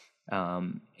shots,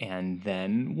 and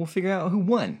then we'll figure out who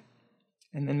won.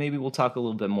 And then maybe we'll talk a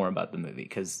little bit more about the movie,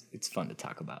 because it's fun to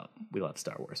talk about. We love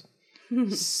Star Wars.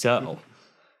 So,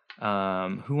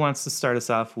 who wants to start us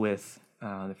off with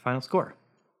the final score?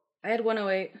 I had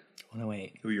 108.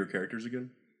 108. Who are your characters again?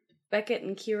 Beckett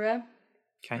and Kira.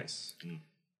 Okay. Nice.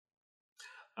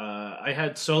 I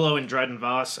had Solo and Dryden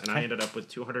Voss, and I ended up with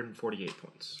 248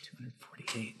 points.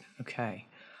 248. Okay.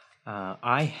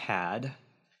 I had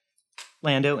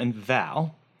Lando and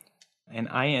Val, and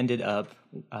I ended up,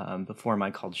 before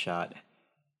my called shot,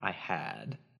 I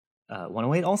had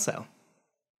 108 also.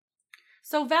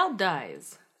 So Val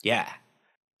dies. Yeah.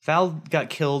 Val got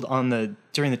killed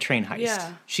during the train heist.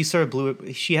 Yeah. She sort of blew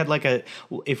it. She had like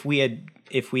if we had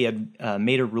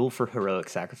made a rule for heroic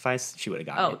sacrifice, she would have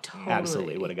gotten Oh, it. totally.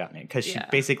 Absolutely would have gotten it, because she Yeah.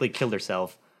 basically killed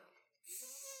herself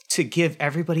to give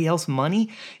everybody else money.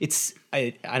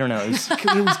 I don't know. It was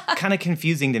kind of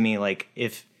confusing to me. Like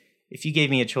if you gave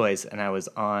me a choice and I was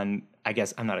on, I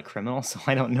guess I'm not a criminal, so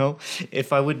I don't know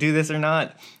if I would do this or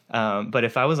not. But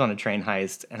if I was on a train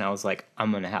heist and I was like, I'm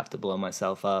going to have to blow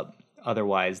myself up,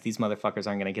 otherwise these motherfuckers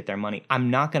aren't going to get their money, I'm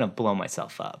not going to blow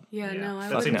myself up. Yeah, no, I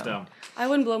that wouldn't. seems dumb. I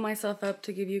wouldn't blow myself up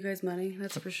to give you guys money.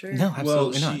 That's for sure. No,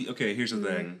 absolutely not. Okay, here's the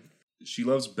thing. She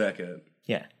loves Beckett,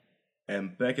 Yeah.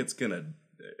 and Beckett's gonna.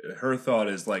 Her thought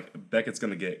is like Beckett's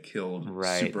gonna get killed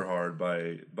Right. super hard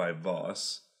by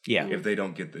Voss Yeah. if they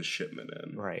don't get this shipment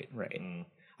in. Right.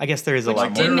 I guess there is a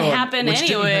lot more. didn't They're on- happen which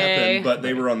didn't anyway. happen, but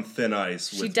they were on thin ice.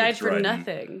 She with died for Dryden.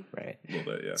 nothing. Right. A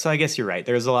little bit, yeah. So I guess you're right.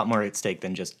 There's a lot more at stake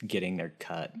than just getting their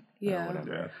cut. Yeah.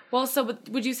 Yeah. Well, so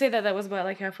would you say that was about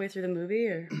like halfway through the movie,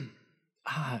 or?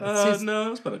 No, it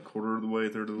was about a quarter of the way,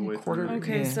 third of the way Quarter- through.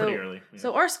 Okay, Yeah. so Pretty early, yeah.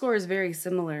 so our score is very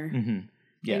similar.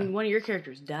 Yeah. And one of your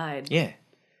characters died. Yeah.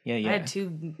 Yeah. I Yeah. had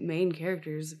 2 main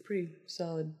characters, pretty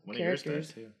solid One of yours characters.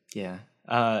 died, too. Yeah.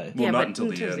 Well, Yeah, not but until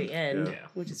the towards end. the end, Yeah.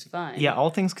 which is fine. Yeah, all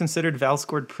things considered, Val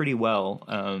scored pretty well.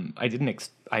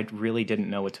 I really didn't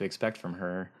know what to expect from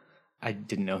her. I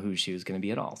didn't know who she was going to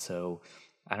be at all. So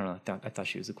I don't know. I thought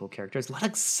she was a cool character. There's a lot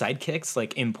of sidekicks,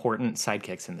 like important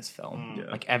sidekicks in this film. Yeah.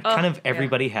 Like kind of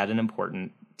everybody had an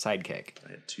important sidekick.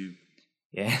 I had 2.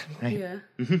 Yeah. Right. Yeah.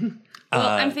 Well,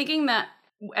 I'm thinking that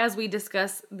as we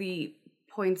discuss the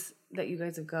points that you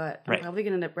guys have got, I'm Right. probably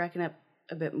going to end up racking up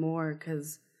a bit more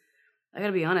because I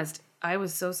gotta be honest. I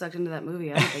was so sucked into that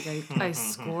movie. I don't think I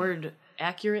scored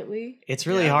accurately. It's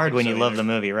really Yeah, I hard think when so you love either. the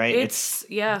movie, right? It's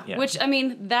yeah. yeah. Which I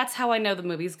mean, that's how I know the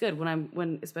movie's good.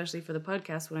 When especially for the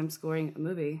podcast, when I'm scoring a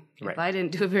movie. Right. If I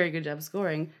didn't do a very good job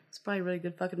scoring, it's probably a really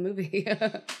good fucking movie.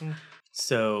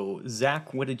 So,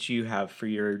 Zach, what did you have for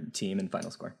your team and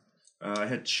final score? I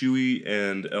had Chewie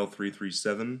and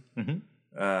L337,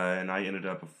 Mm-hmm. and I ended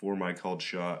up before my called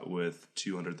shot with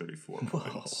 234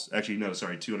 points. Actually, no,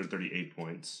 sorry, 238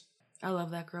 points. I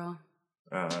love that girl.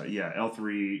 Yeah,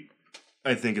 L3,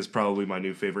 I think, is probably my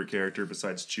new favorite character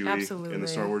besides Chewie in Absolutely. the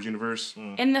Star Wars universe.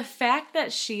 And the fact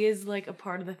that she is like a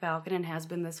part of the Falcon and has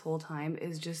been this whole time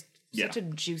is just such a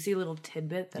juicy little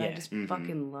tidbit that I Yeah. just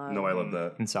fucking love. No, I love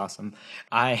that. It's awesome.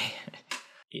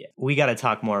 Yeah, we got to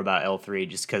talk more about L3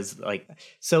 just because,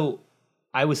 so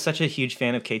I was such a huge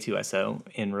fan of K2SO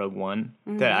in Rogue One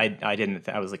that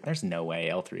I was like, there's no way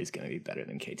L3 is going to be better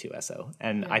than K2SO.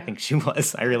 And I think she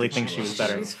was. I really think she was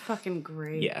better. She's fucking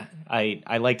great. Yeah.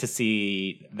 I like to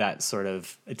see that sort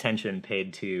of attention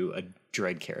paid to a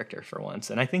droid character for once.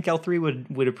 And I think L3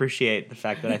 would appreciate the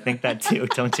fact that I think that too,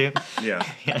 don't you? Yeah.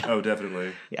 Oh,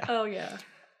 definitely. Oh yeah.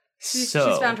 She's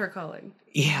So, found her calling.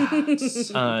 yeah.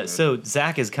 So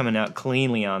Zach is coming out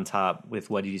cleanly on top with,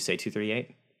 what did you say,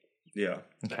 238? Yeah.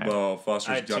 Okay. Well, I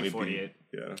Foster's had got me 248.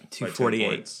 beat. Yeah. by 10 248.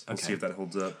 points. We'll see if that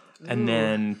holds up. And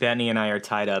then Benny and I are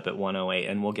tied up at 108,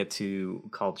 and we'll get to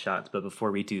called shots. But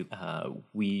before we do,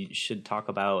 we should talk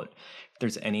about if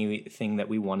there's anything that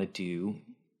we want to do,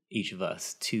 each of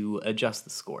us, to adjust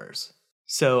the scores.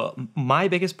 So my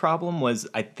biggest problem was,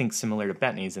 I think, similar to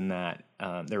Bettany's in that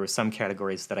there were some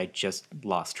categories that I just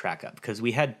lost track of because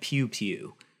we had pew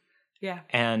pew. Yeah.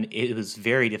 And it was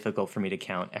very difficult for me to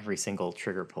count every single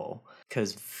trigger pull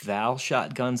because Val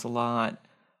shotguns a lot.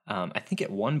 I think at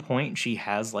one point she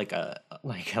has like a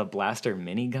blaster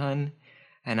minigun,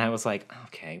 and I was like,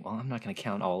 okay, well, I'm not going to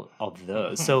count all of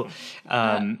those. So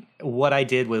what I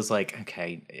did was like,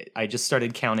 okay, I just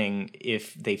started counting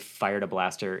if they fired a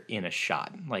blaster in a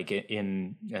shot, like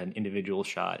in an individual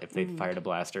shot. If they fired a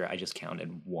blaster, I just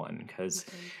counted one because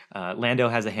Lando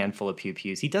has a handful of pew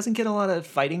pews. He doesn't get a lot of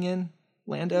fighting in.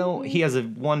 Lando, he has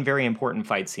one very important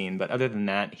fight scene, but other than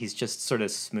that, he's just sort of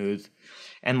smooth.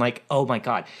 And like, oh my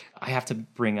God, I have to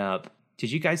bring up,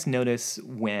 did you guys notice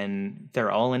when they're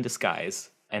all in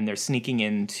disguise and they're sneaking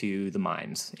into the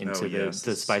mines, into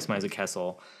the Spice Mines of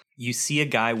Kessel? You see a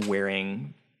guy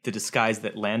wearing the disguise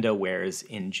that Lando wears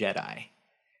in Jedi,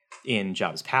 in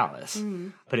Jabba's palace.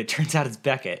 But it turns out it's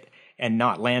Beckett and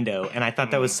not Lando. And I thought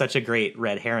that was such a great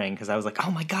red herring because I was like, oh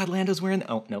my God, Lando's wearing.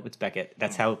 Oh no, it's Beckett.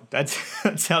 That's how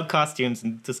costumes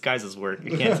and disguises work.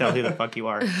 You can't tell who the fuck you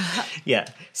are. Yeah.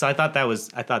 So I thought that was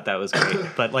great.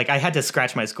 But like I had to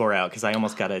scratch my score out because I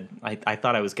almost got I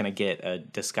thought I was gonna get a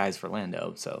disguise for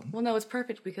Lando. So Well, no, it's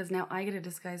perfect because now I get a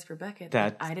disguise for Beckett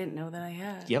that I didn't know that I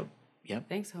had. Yep.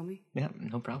 Thanks, homie. Yeah,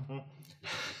 no problem.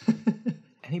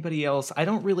 Anybody else? I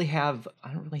don't really have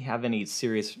any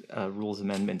serious rules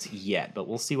amendments yet, but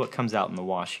we'll see what comes out in the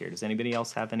wash here. Does anybody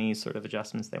else have any sort of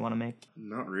adjustments they want to make?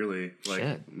 Not really. Like,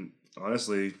 Shit.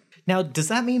 honestly, Now, does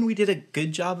that mean we did a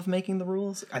good job of making the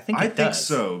rules? I think I it think does.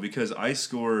 so because I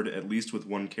scored at least with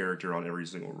one character on every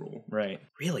single rule. Right.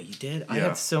 Really, you did? I Yeah.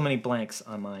 had so many blanks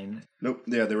on mine. Nope.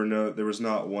 Yeah, there was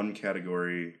not one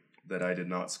category that I did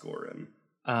not score in.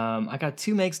 I got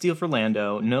 2 makes deal for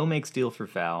Lando, no makes deal for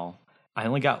Val. I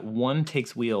only got 1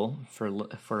 takes wheel for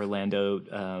Lando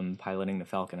piloting the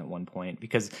Falcon at one point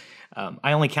because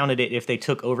I only counted it if they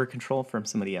took over control from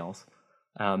somebody else,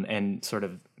 and sort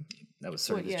of that was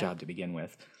sort of his job to begin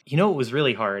with. You know what was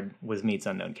really hard was Meets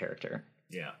Unknown Character.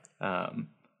 Yeah. Um,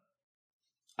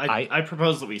 I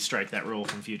propose that we strike that rule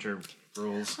from future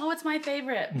rules. Oh, it's my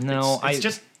favorite. no, It's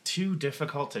just too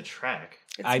difficult to track.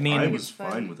 I mean, I it's was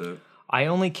fun. fine with it. I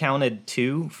only counted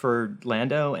 2 for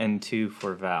Lando and 2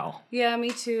 for Val. Yeah,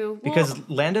 me too. Because Well,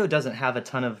 Lando doesn't have a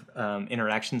ton of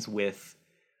interactions with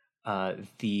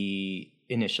the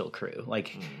initial crew.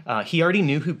 Like, he already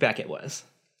knew who Beckett was.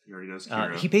 He already knows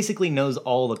Kira. He basically knows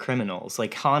all the criminals.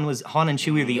 Like, Han and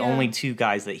Chewie are the only 2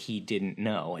 guys that he didn't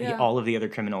know. Yeah. All of the other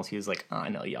criminals, he was like, oh, I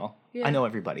know y'all. Yeah. I know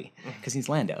everybody. Because he's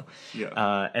Lando.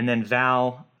 Yeah. And then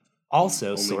Val also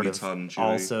Only sort meets of Han and Chewie.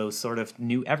 also sort of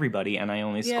knew everybody, and I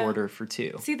only scored her for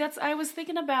 2. see, I was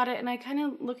thinking about it, and I kind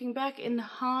of looking back, and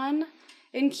Han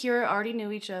and Kira already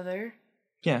knew each other.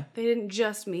 Yeah. They didn't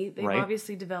just meet. They've Right.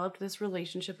 obviously developed this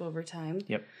relationship over time.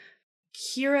 Yep.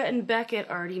 Kira and Beckett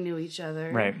already knew each other.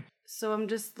 Right. So I'm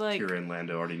just like, Kira and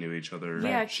Lando already knew each other.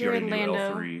 yeah, She Kira already and knew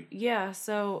Lando. L3. Yeah,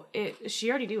 so she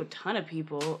already knew a ton of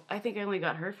people. I think I only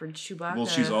got her for Chewbacca. Well,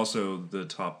 she's also the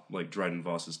top, like Dryden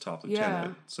Voss's top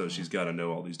lieutenant, Yeah. so she's got to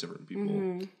know all these different people.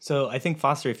 Mm-hmm. So I think,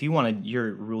 Foster, if you wanted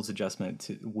your rules adjustment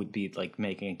would be like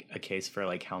making a case for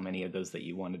like how many of those that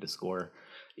you wanted to score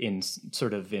in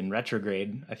sort of in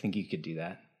retrograde, I think you could do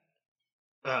that.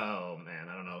 Oh man,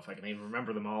 I don't know if I can even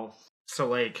remember them all. So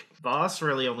like Voss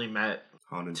really only met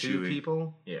Han and 2 Chewie.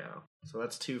 people. Yeah. So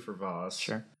that's 2 for Voss.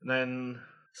 Sure. And then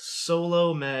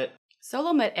Solo met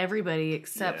everybody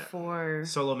except Yeah. for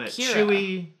Kira. Kira.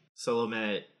 Chewie. Solo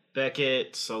met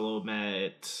Beckett. Solo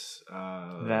met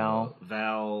Val.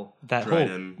 That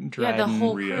Dryden. whole Dryden. Yeah, the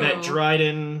whole Rio. crew. Met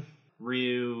Dryden,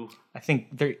 Ryu. I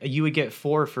think there you would get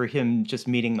 4 for him just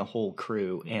meeting the whole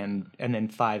crew, and then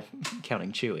 5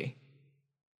 counting Chewie.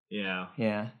 Yeah.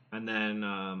 Yeah. And then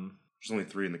There's only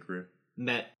 3 in the crew.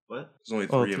 met what? There's only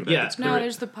 3 in th- yeah. Beckett's No, crew.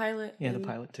 there's the pilot. Yeah, the and-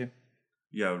 pilot too.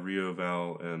 Yeah, Rio,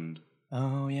 Val, and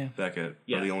Oh yeah. Beckett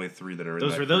Yeah. are the only 3 that are in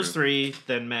Those that were those crew. 3.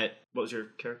 Then met what was your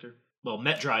character? Well,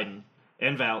 met Dryden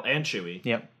and Val and Chewie.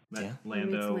 Yep. Met Yeah. Meets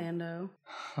Lando. Lando.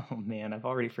 Oh man, I've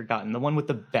already forgotten the one with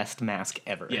the best mask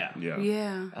ever. Yeah. Yeah.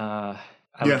 Yeah.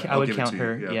 I would, Yeah, I'll give it count to you,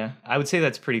 her. yeah. I would say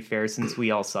that's pretty fair since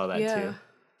we all saw that Yeah. too.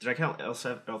 Did I count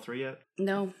L7, L3 yet?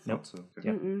 No. Nope. So, okay.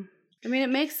 Yep. Mm-mm. I mean, it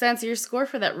makes sense. Your score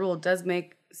for that rule does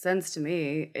make sense to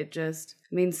me. It just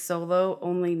means Solo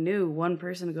only knew one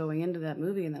person going into that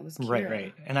movie, and that was Kira.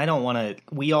 Right. And I don't want to.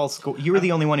 We all score. You were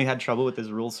the only one who had trouble with this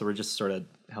rule, so we're just sort of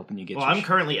helping you get. Well, your I'm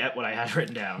currently at what I had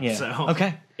written down. Yeah. So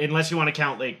Okay. unless you want to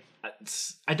count like,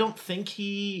 I don't think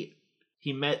he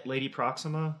met Lady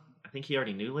Proxima. I think he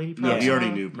already knew Lady Proxima. No, he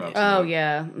already knew Proxima. Oh,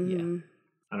 yeah. Mm-hmm.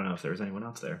 I don't know if there was anyone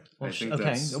else there. Well, I think okay.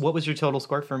 that's- What was your total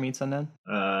score for Meets Undone?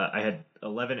 I had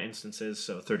 11 instances,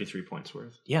 so 33 points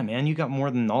worth. Yeah, man, you got more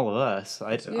than all of us.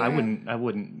 I Yeah.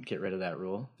 wouldn't get rid of that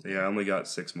rule. Yeah, I only got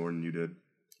 6 more than you did.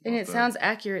 And Off it that. sounds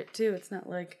accurate, too. It's not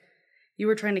like you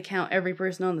were trying to count every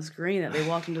person on the screen that they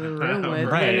walked into the room with.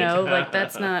 Right. You know, like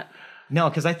that's not. No,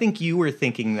 because I think you were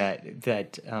thinking that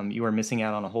you were missing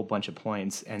out on a whole bunch of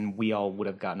points, and we all would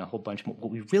have gotten a whole bunch more. Well,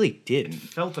 we really didn't.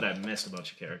 Felt that I missed a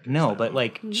bunch of characters. No, though. but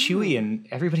like Chewie and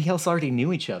everybody else already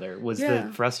knew each other was Yeah.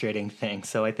 the frustrating thing.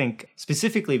 So I think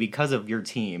specifically because of your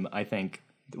team, I think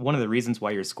one of the reasons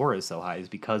why your score is so high is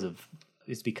because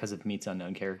of Meets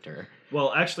Unknown character.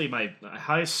 Well, actually, my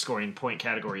highest scoring point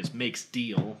category is makes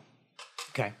deal.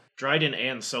 Okay. Dryden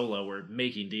and Solo were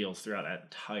making deals throughout that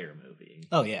entire movie.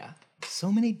 Oh yeah,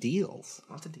 so many deals.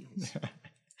 Lots of deals.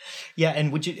 Yeah,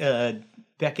 and would you,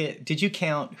 Beckett? Did you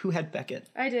count who had Beckett?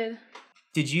 I did.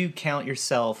 Did you count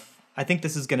yourself? I think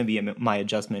this is going to be my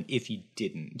adjustment. If you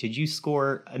didn't, did you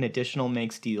score an additional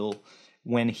makes deal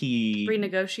when he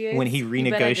Renegotiates? When he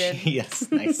You bet I did. renegotiates?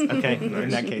 Yes, nice. Okay, in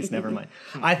that case, never mind.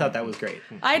 I thought that was great.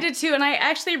 I did too, and I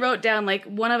actually wrote down like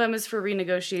one of them is for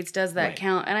renegotiates. Does that Right.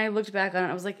 count? And I looked back on it.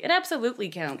 I was like, it absolutely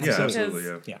counts. Yeah, because absolutely,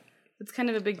 yeah. Yeah. It's kind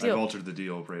of a big I've deal. altered the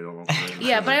deal right along.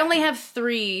 Yeah, but I only have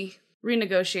 3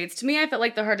 renegotiates. To me, I felt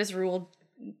like the hardest rule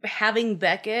having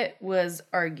Beckett was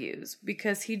argues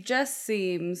because he just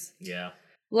seems Yeah.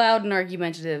 loud and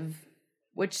argumentative,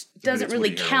 which doesn't it's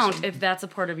really Woody count Harrelson. if that's a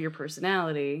part of your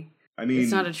personality. I mean,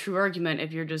 It's not a true argument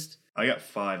if you're just I got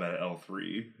 5 out of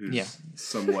L3, who's Yeah.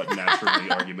 somewhat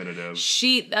naturally argumentative.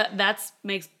 That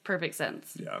makes perfect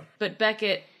sense. Yeah. But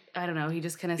Beckett, I don't know, he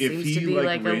just kind of If seems he to be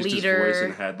like a raised his voice leader.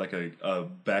 and had like a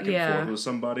back and Yeah. forth with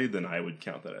somebody, then I would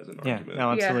count that as an Yeah. argument.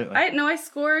 No, absolutely. I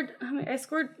scored. I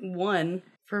scored 1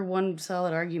 for one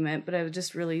solid argument, but I was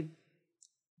just really.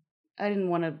 I didn't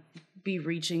want to be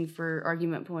reaching for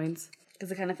argument points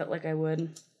because I kind of felt like I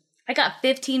would. I got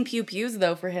 15 pew pews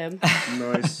though for him.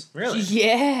 Nice. Really?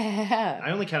 Yeah,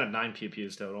 I only counted 9 pew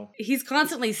pews total. he's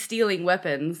constantly stealing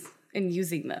weapons and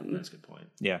using them. That's a good point.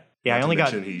 Yeah. Yeah. I Not to only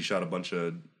got. mention he shot a bunch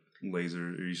of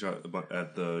he shot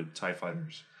at the TIE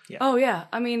fighters. Oh yeah,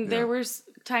 I mean there Yeah. was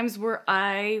times where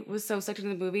I was so sucked into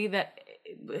the movie that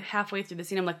halfway through the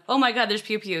scene I'm like, oh my god, there's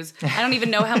pew pews. I don't even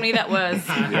know how many that was.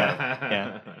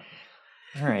 Yeah.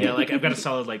 All right. Yeah, like I've got a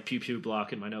solid like pew pew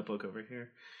block in my notebook over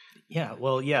here. Yeah,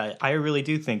 well, yeah, I really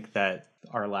do think that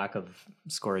our lack of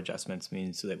score adjustments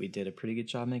means that we did a pretty good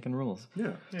job making rules.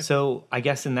 Yeah. So I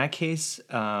guess in that case,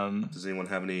 Does anyone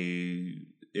have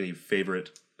any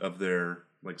favorite of their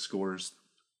like scores?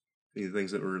 Any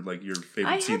things that were like your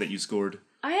favorite scene have- that you scored?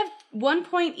 I have 1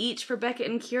 point each for Beckett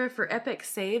and Kira for epic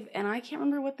save, and I can't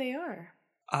remember what they are.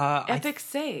 Epic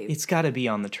save. it's got to be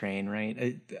on the train,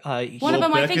 right? One of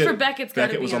them, I think, Beckett- for Beckett's got to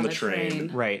Beckett be was on on the the train.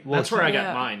 right. Well, That's where I got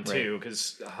Yeah. mine too,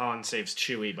 because Han saves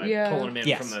Chewie by Yeah. pulling him in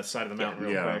Yes. from the side of the mountain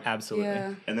real Yeah. quick. absolutely.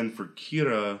 Yeah. And then for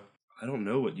Kira, I don't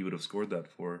know what you would have scored that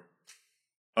for.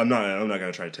 I'm not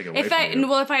gonna try to take it away If from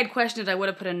you. if I had questioned it, I would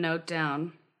have put a note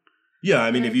down. Yeah,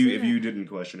 I mean, But if I didn't. you didn't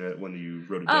question it when you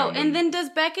wrote it Oh, down. and then does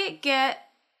Beckett get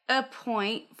a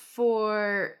point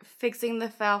for fixing the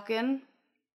Falcon?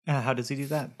 How does he do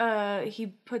that? He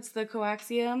puts the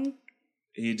coaxium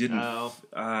he didn't. Oh.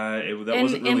 That and,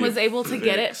 wasn't really and a was able to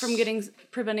get it from fix.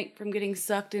 preventing from getting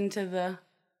sucked into the.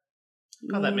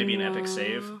 Oh, that may be an epic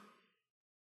save.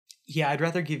 Yeah, I'd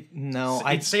rather give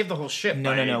I'd save the whole ship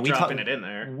by dropping it in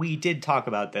there. We did talk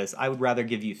about this. I would rather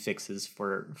give you fixes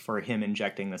for him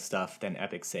injecting the stuff than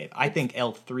epic save. I think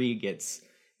L3 gets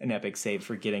an epic save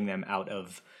for getting them out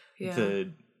of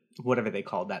the whatever they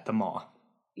called that, the maw.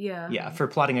 Yeah. Yeah, for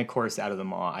plotting a course out of the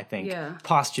maw. I think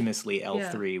posthumously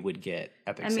L3 would get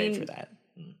epic save for that.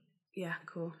 Yeah.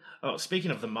 Cool. Oh,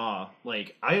 speaking of the maw,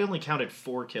 like I only counted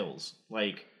 4 kills.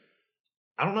 Like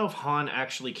I don't know if Han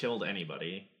actually killed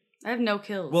anybody. I have no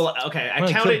kills. Well, okay, Well,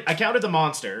 I counted the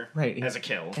monster Right. as a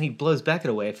kill. And he blows Beckett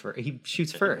away he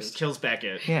shoots first. Kills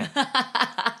Beckett. Yeah.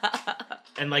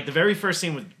 And like the very first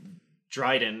scene with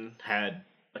Dryden had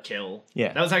a kill.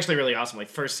 Yeah. That was actually really awesome. Like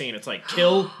first scene, it's like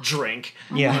kill, drink.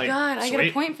 Yeah. Oh my Like, god, I get a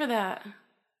sweet. point for that.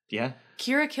 Yeah.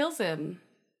 Kira kills him.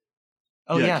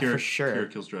 Oh yeah, Kira, for sure.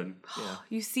 Kira kills Dryden.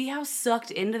 You see how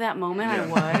sucked into that moment I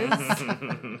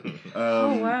was?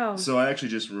 Oh, wow. So I actually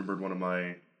just remembered one of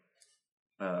my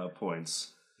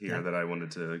points here that I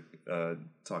wanted to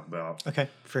talk about. Okay.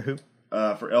 For who?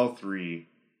 For L3,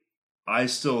 I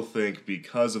still think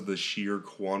because of the sheer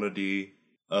quantity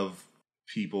of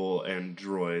people and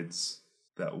droids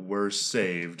that were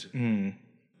saved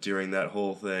during that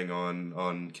whole thing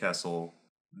on Kessel,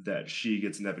 that she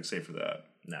gets an epic save for that.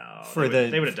 No, For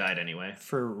they would have died anyway.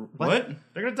 For What?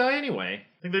 They're gonna die anyway.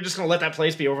 I think they're just gonna let that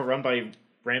place be overrun by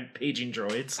rampaging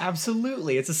droids.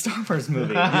 Absolutely. It's a Star Wars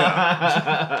movie.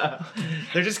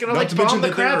 They're just gonna Not like to mention bomb the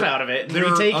that crap there are- out of it and There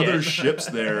are retake other it. ships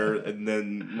there, and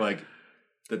then like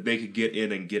that they could get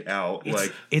in and get out.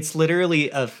 Like It's literally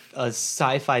a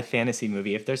sci-fi fantasy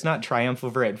movie. If there's not triumph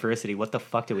over adversity, what the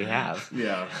fuck do we have?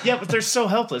 yeah, Yeah, but they're so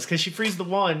helpless because she frees the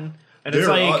one, and it's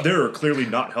like they're clearly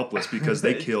not helpless because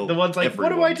they killed the one's like,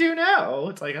 everyone. "What do I do now?"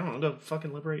 It's like I don't know, go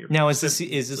fucking liberate your. Now is this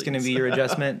going to be your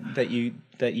adjustment that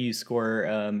you score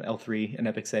L3 an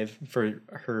epic save for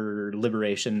her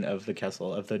liberation of the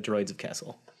Kessel of the droids of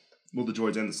Kessel? Well, the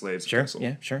droids and the slaves. Sure. Kessel.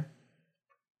 Yeah. Sure.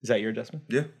 Is that your adjustment?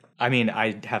 Yeah. I mean,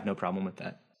 I have no problem with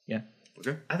that. Yeah.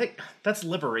 Okay. I think that's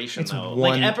liberation It's though.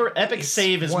 one- Like epic it's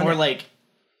save is one- more like.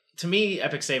 To me,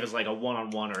 epic save is like a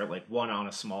one-on-one or like one on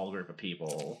a small group of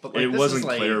people. But like, It this wasn't is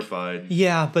like, clarified.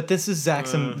 Yeah, but this is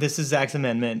Zach's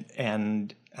amendment,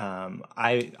 and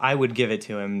I would give it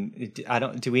to him. I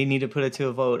don't. Do we need to put it to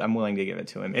a vote? I'm willing to give it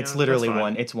to him. It's Yeah, literally that's fine.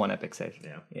 one. It's one epic save.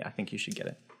 Yeah. Yeah, I think you should get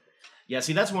it. Yeah,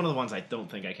 see, that's one of the ones I don't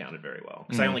think I counted very well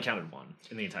because I only counted one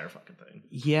in the entire fucking thing.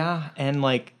 Yeah, and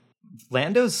like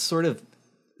Lando's sort of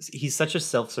he's such a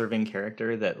self-serving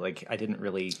character that like I didn't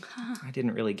really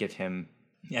give him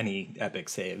any epic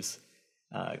saves.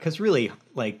 Because really,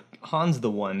 like Han's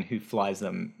the one who flies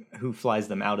them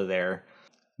out of there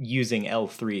using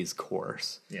L3's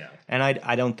course. Yeah. And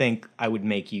I don't think I would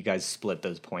make you guys split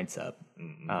those points up.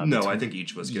 No, I think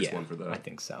each of us gets Yeah, one for that. I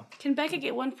think so. Can Beckett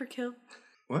get one for kill?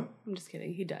 What? I'm just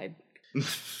kidding. He died.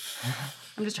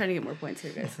 I'm just trying to get more points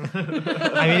here, guys.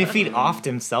 I mean, if he'd offed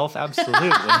himself, absolutely.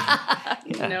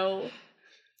 No,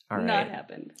 All not right.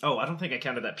 happened. Oh, I don't think I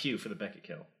counted that pew for the Beckett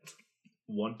kill.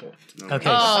 1 point. Okay.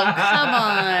 Oh, come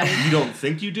on. You don't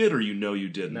think you did, or you know you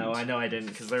didn't? No, I know I didn't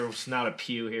because there was not a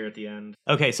pew here at the end.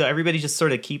 Okay, so everybody just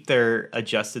sort of keep their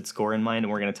adjusted score in mind,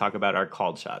 and we're going to talk about our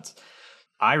called shots.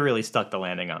 I really stuck the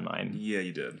landing on mine. Yeah,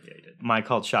 you did. Yeah, you did. My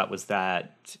called shot was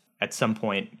that at some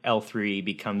point L3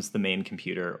 becomes the main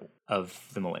computer of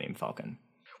the Millennium Falcon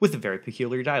with a very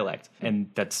peculiar dialect, and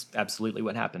that's absolutely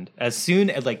what happened. As soon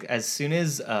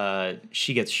as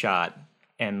she gets shot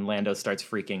and Lando starts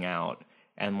freaking out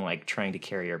and like trying to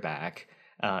carry her back,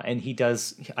 and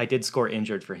I did score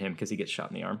injured for him because he gets shot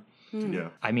in the arm. Yeah.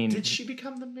 I mean, Did she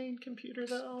become the main computer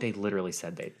though? they literally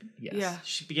said yes. Yeah.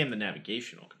 She became the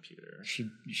navigational computer.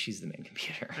 She's the main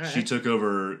computer. She took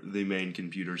over the main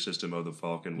computer system of the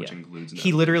Falcon, which Yeah. includes.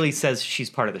 He literally says she's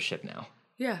part of the ship now.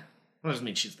 Yeah. That doesn't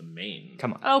mean she's the main.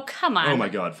 Come on. Oh, come on. Oh my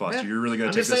God, Foster! Yeah. You're really gonna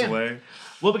I'm take just this saying. away?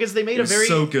 Well, because they made It was a very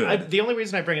so good. the only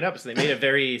reason I bring it up is they made a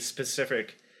very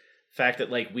specific fact that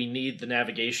like we need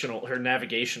her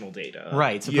navigational data.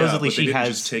 Right. Yeah, Supposedly but they she didn't has.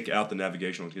 just take out the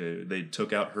navigational data. They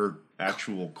took out her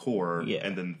actual core Yeah.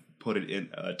 and then put it in,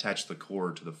 attached the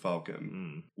core to the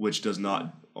Falcon, which does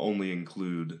not only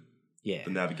include Yeah. the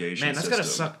navigation. Man, that's system. gotta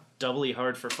suck doubly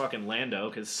hard for fucking Lando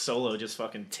because Solo just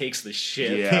fucking takes the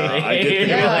ship. Yeah, I did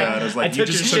think about that. I was like, I you took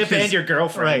just your took ship his- and your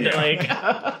girlfriend. Right. Like,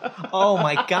 Oh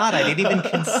my god, I didn't even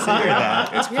consider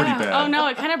that. It's pretty bad. Oh no,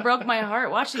 it kind of broke my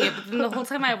heart watching it. But then the whole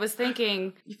time I was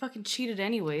thinking, you fucking cheated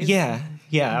anyways. Yeah,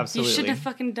 You absolutely. shouldn't have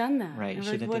fucking done that. Right, you I'm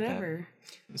like, shouldn't have did that. whatever.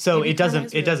 So Maybe it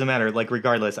doesn't karma is real. matter. Like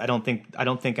regardless, I don't think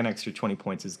an extra 20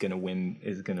 points is gonna win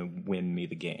me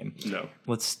the game. No.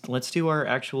 Let's do our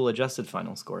actual adjusted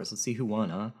final scores. Let's see who won,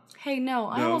 huh? Hey, no,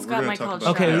 I No, almost we're got gonna my talk college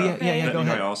about- shot. Okay, okay? yeah, That go and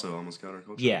ahead. I also almost got our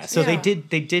culture. Yeah. So Yeah.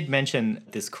 they did mention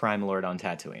this crime lord on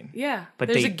Tatooine. Yeah, But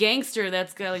there's they- a gangster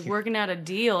that's like working out a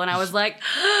deal, and I was like,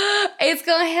 "It's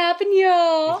gonna happen,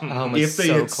 y'all." Almost If they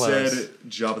so had close. said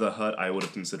Jabba the Hutt, I would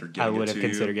have considered giving I it to would have you.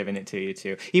 considered giving it to you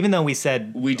too, even though we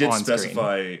said We did on screen.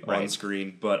 specify on Right.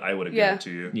 screen, but I would have Yeah. given it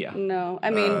to you. Yeah. No, I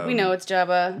mean we know it's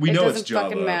Jabba. We it know doesn't it's Jabba,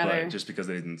 fucking matter. but just because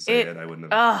they didn't say it, I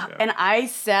wouldn't have. yeah. And I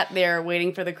sat there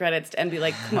waiting for the credits and be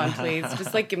like, "Come on, please,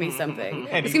 just like give me something."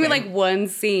 It's gonna be like one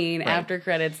scene after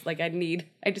credits. Like I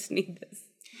just need this.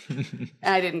 And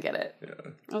I didn't get it.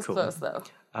 I was close though.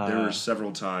 There were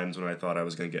several times when I thought I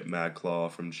was going to get Mad Claw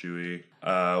from Chewie.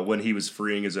 When he was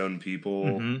freeing his own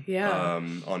people Yeah.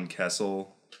 on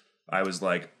Kessel, I was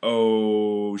like,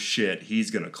 oh shit,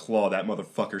 he's going to claw that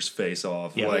motherfucker's face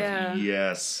off. Yeah. Like, Yeah.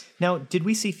 yes. Now, did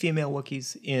we see female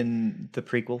Wookiees in the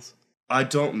prequels? I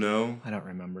don't know. I don't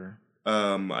remember.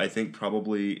 I think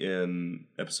probably in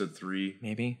episode 3,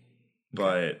 Maybe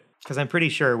but because I'm pretty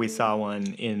sure we saw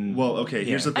one in. well, okay,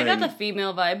 here's the I thing. got the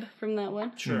female vibe from that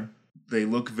one. sure. They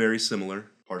look very similar,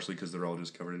 partially because they're all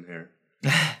just covered in hair.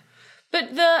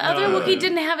 But the other Wookiee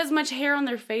didn't have as much hair on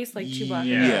their face like Chewbacca.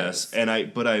 Yeah. Yes, and I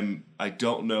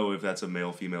don't know if that's a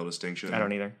male female distinction. I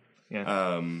don't either.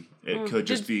 Yeah. It could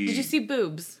just be. Did you see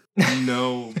boobs?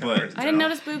 No, but I didn't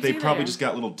notice boobs they either. probably just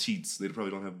got little teats. They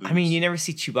probably don't have boobs. I mean, you never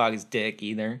see Chewbacca's dick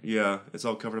either. yeah, it's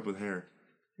all covered up with hair.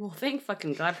 Well, thank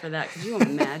fucking God for that. Could you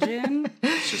imagine?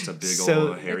 It's just a big So,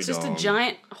 old hairy It's just dong. a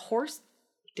giant horse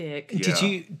dick. Yeah. Did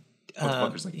you?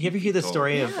 Motherfucker's like You ever 8 hear the feet tall.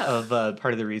 story Yeah. of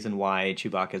part of the reason why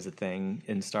Chewbacca is a thing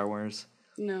in Star Wars?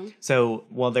 No. So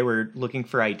while they were looking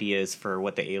for ideas for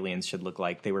what the aliens should look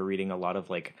like, they were reading a lot of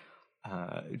like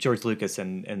George Lucas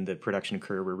and the production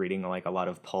crew were reading like a lot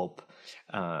of pulp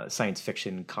science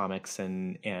fiction comics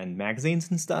and magazines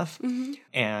and stuff.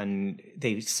 And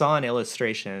they saw an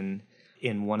illustration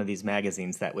in one of these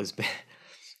magazines that was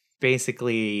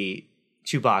basically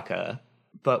Chewbacca,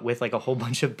 but with like a whole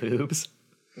bunch of boobs.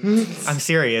 I'm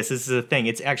serious. This is a thing.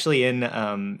 It's actually in.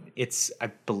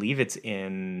 I believe it's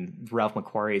in Ralph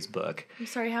McQuarrie's book. I'm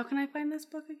sorry, how can I find this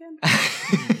book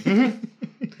again?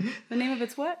 The name of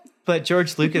it's what? But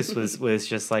George Lucas was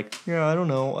just like, yeah, I don't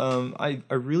know. I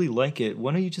really like it.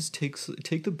 Why don't you just take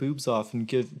the boobs off and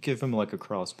give him like a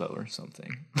crossbow or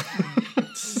something?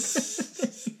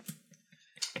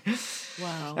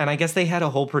 Wow. And I guess they had a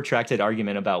whole protracted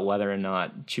argument about whether or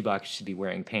not Chewbacca should be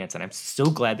wearing pants. And I'm so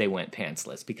glad they went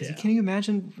pantsless because can you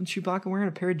imagine Chewbacca wearing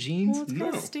a pair of jeans? Well, it's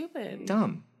kind No. of stupid.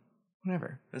 Dumb.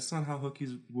 Whatever. That's not how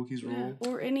Wookiees Yeah. roll.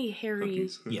 Or any hairy,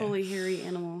 Cookies. Yeah. fully hairy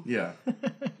animal. Yeah,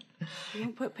 You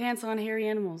don't put pants on hairy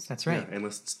animals. That's right. yeah,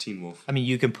 unless it's Teen Wolf. I mean,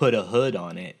 you can put a hood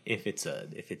on it if it's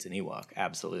an Ewok.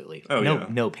 Absolutely. Oh, no, yeah.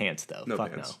 no pants though. No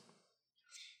Fuck pants.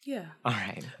 Yeah. no. All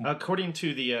right. According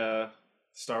to the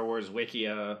Star Wars wiki,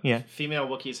 Yeah. female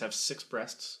Wookiees have 6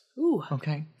 breasts. Ooh.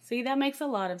 Okay. See, that makes a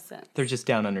lot of sense. They're just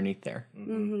down underneath there.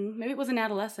 Maybe it was an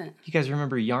adolescent. You guys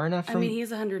remember Yarna from? I mean,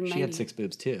 he's 190. She had 6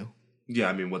 boobs too. Yeah,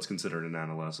 I mean, what's considered an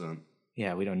adolescent?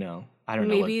 Yeah, we don't know. I don't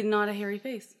know. Maybe not a hairy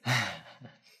face.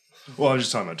 Well, I'm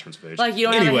just talking about in terms of age. Like you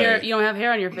don't Anyway. have hair. You don't have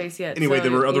hair on your face yet. Anyway, so,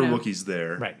 there were other you know. Wookiees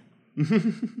there. Right.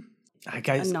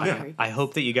 Guys, A non-hairy I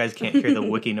hope that you guys can't hear the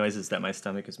Wookiee noises that my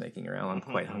stomach is making around. I'm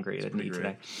quite hungry to pretty eat great.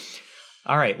 today.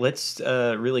 All right, let's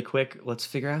really quick. Let's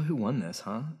figure out who won this,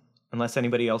 huh? Unless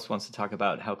anybody else wants to talk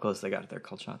about how close they got to their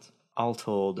cult shots. All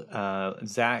told,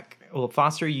 Zach. Well,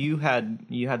 Foster, you had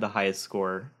the highest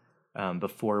score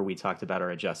before we talked about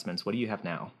our adjustments. What do you have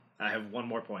now? I have 1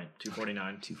 more point,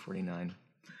 249. 249.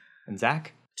 And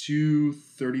Zach?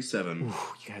 237. Ooh, you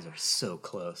guys are so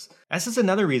close. This is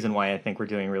another reason why I think we're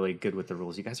doing really good with the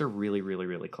rules. You guys are really, really,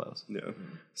 really close. Yeah.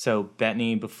 So,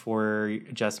 Bettany, before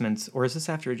adjustments, or is this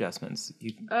after adjustments?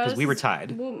 Because we were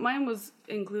tied Well, mine was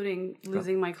including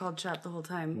losing my called shot the whole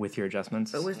time. with your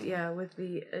adjustments. But with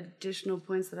the additional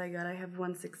points that I got, I have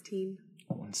 116.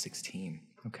 116.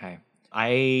 Okay.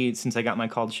 Since I got my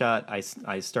called shot, I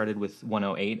started with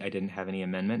 108. I didn't have any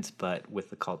amendments, but with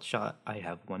the called shot, I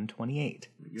have 128.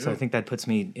 So I think that puts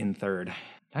me in third.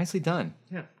 Nicely done.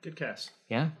 Yeah, good cast.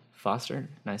 Yeah. Foster,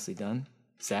 nicely done.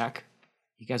 Zach,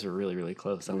 you guys are really, really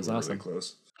close. That was awesome. Really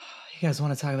close. You You guys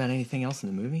want to talk about anything else in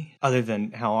the movie other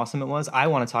than how awesome it was? I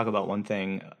want to talk about one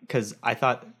thing because I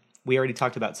thought we already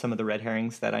talked about some of the red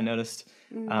herrings that I noticed.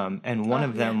 And one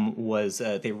of them was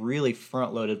they really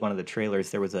front loaded one of the trailers.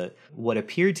 There was what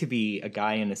appeared to be a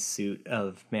guy in a suit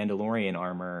of Mandalorian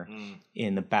armor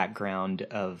in the background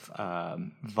of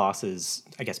Voss's,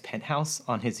 I guess, penthouse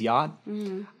on his yacht.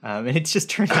 And it just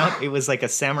turned out it was like a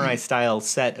samurai style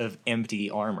set of empty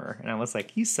armor. And I was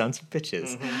like, you sons of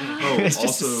bitches. Oh, It's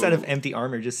just a also, set of empty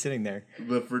armor just sitting there.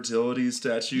 the fertility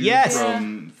statue Yes!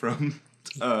 from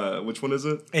which one is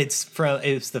it? It's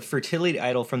the fertility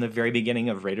idol from the very beginning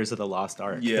of Raiders of the Lost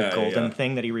Ark. Yeah, the golden yeah.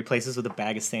 thing that he replaces with a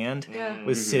bag of sand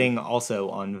was sitting also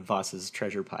on Voss's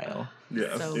treasure pile.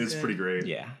 Yeah, So it's good. pretty great.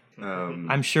 Yeah. Um,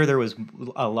 I'm sure there was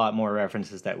a lot more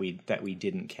references that we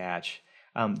didn't catch.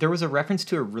 There was a reference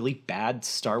to a really bad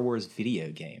Star Wars video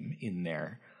game in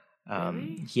there.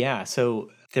 Yeah,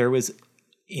 so there was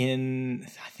in,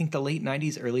 I think, the late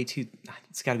 90s,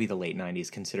 it's got to be the late 90s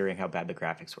considering how bad the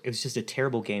graphics were. It was just a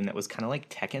terrible game that was kind of like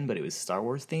Tekken, but it was Star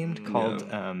Wars themed called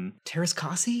Terras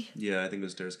Kasi? yeah, I think it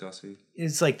was Darius Kasi.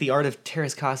 It's like the art of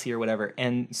Terras Kasi or whatever.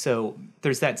 And so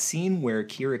there's that scene where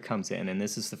Kira comes in, and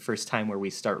this is the first time where we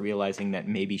start realizing that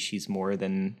maybe she's more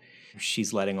than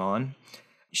she's letting on.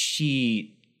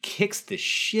 She kicks the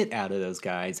shit out of those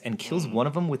guys and kills one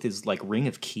of them with his like ring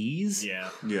of keys. Yeah.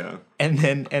 Yeah. And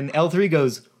then L3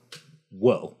 goes,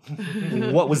 whoa,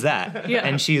 what was that? Yeah.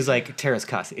 And she's like, Terras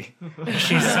Kasi.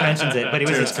 She just mentions it, but it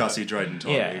was Darius Kasi, Dryden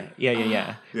Tommy.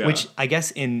 Yeah. Yeah. Which I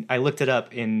guess I looked it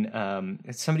up in,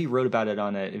 somebody wrote about it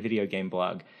on a video game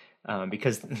blog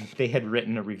because they had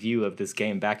written a review of this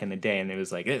game back in the day and it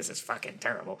was like, this is fucking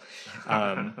terrible.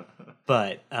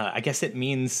 But I guess it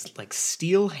means like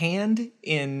steel hand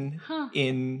in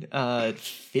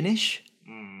Finnish.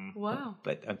 Wow.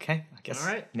 But okay, I guess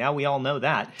All right. now we all know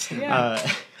that. Yeah.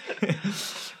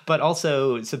 But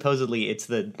also, supposedly, it's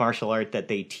the martial art that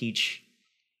they teach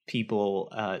people.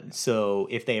 So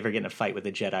if they ever get in a fight with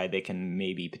a Jedi, they can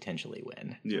maybe potentially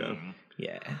win. Yeah.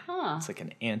 Yeah, Huh. it's like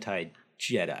an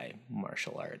anti-Jedi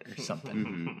martial art or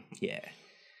something.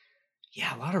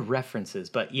 Yeah, a lot of references.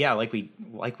 But yeah, like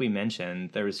we mentioned,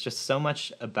 there was just so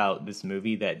much about this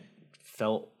movie that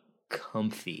felt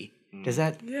comfy. Does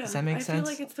that make sense? I feel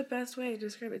like it's the best way to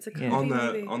describe it. It's a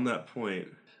comfy On that point,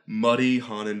 muddy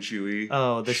Han and Chewie.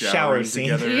 Oh, the shower showering scene.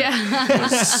 together Yeah.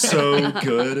 was so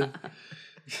good.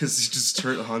 Because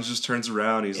Han just turns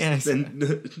around, and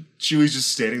Chewie's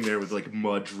just standing there with like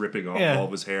mud dripping off all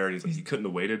of his hair, and he's like, "You couldn't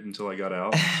have waited until I got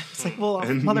out." It's like, well,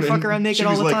 And motherfucker, I'm naked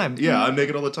Chewie's all the like, time. Yeah, I'm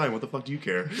naked all the time. What the fuck do you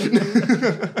care?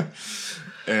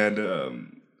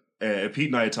 and Pete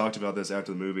and I had talked about this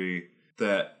after the movie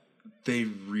that they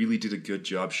really did a good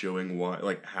job showing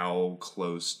how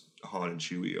close Han and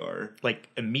Chewie are. Like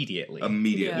immediately.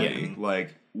 Immediately.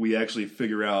 Like, we actually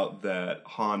figure out that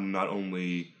Han not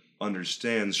only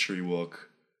understands Shriwook,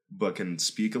 but can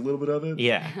speak a little bit of it.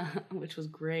 Yeah. Which was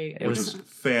great. It Which was was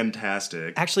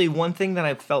fantastic. actually one thing that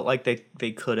I felt like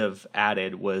they could have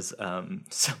added was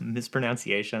some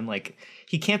mispronunciation. Like,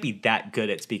 he can't be that good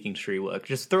at speaking Shriwook.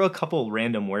 Just throw a couple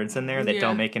random words in there that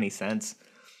don't make any sense.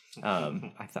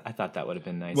 I thought that would have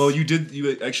been nice. Well, you did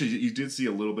see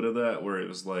a little bit of that where it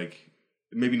was like,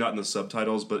 maybe not in the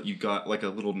subtitles, but you got like a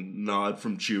little nod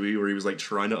from Chewie where he was like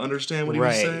trying to understand what he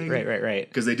was saying. Right.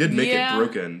 Because they did make it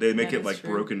broken. They make That it is like true.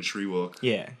 broken Shriwook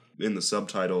Yeah. in the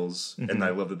subtitles, and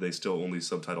I love that they still only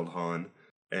subtitled Han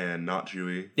and not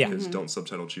Chewie. Yeah. Because don't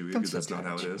subtitle Chewie because that's not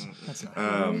how it is. That's not.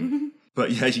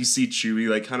 But yeah, you see Chewie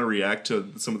like kind of react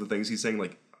to some of the things he's saying,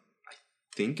 like,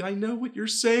 I think I know what you're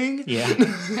saying.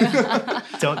 Yeah.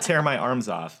 Don't tear my arms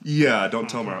off. Yeah, don't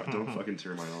fucking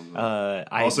tear my arms off.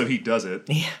 Also, he does it.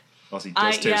 Yeah. Also, he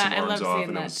does tear some I arms love off, seeing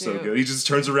and it that was so too. good. He just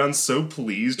turns around so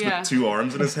pleased Yeah. with two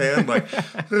arms in his hand, like,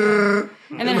 And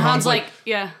then Han's like,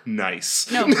 yeah.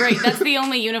 nice. No, great. That's the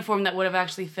only uniform that would have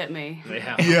actually fit me.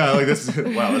 Yeah. Yeah, like that's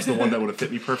the one that would have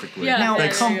fit me perfectly. Yeah. Now,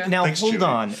 Thanks. Thanks, hold Chewie.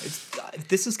 on.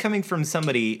 This is coming from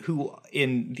somebody who,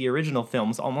 in the original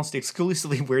films, almost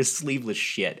exclusively wears sleeveless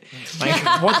shit. Like,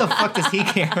 what the fuck does he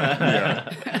care? Yeah.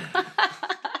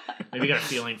 Maybe got a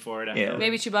feeling for it. After. Yeah.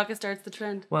 Maybe Chewbacca starts the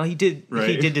trend. Well, he did. He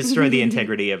Right. did destroy the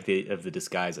integrity of the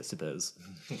disguise, I suppose.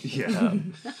 Yeah.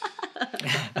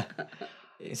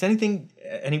 Is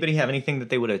anybody have anything that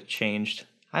they would have changed?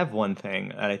 I have one thing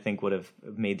that I think would have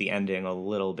made the ending a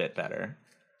little bit better.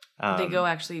 They go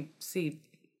actually see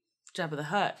Jabba the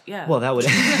Hutt. Yeah. Well, that would.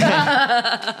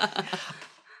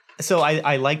 So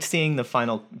I liked seeing the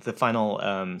final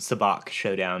Sabacc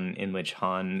showdown in which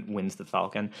Han wins the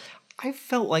Falcon. I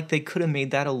felt like they could have made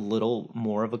that a little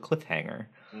more of a cliffhanger.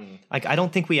 Like, I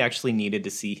don't think we actually needed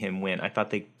to see him win. I thought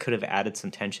they could have added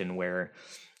some tension where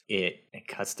it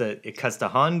cuts to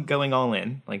Han going all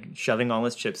in, like shoving all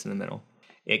his chips in the middle.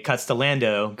 It cuts to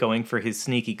Lando going for his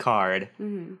sneaky card.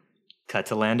 Cut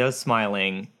to Lando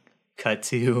smiling. Cut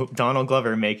to Donald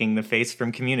Glover making the face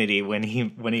from Community when he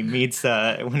meets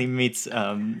Reading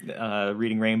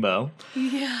Rainbow.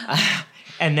 Yeah.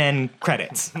 And then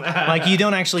credits. Like, you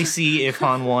don't actually see if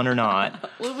Han won or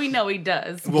not. Well, we know he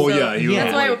does. Well, yeah, he That's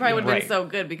would- why it probably would have Right. been so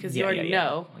good because you already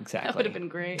know. Exactly. That would have been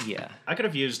great. Yeah. I could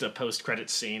have used a post-credit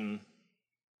scene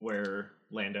where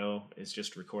Lando is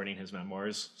just recording his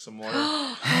memoirs some more.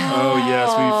 Oh yes,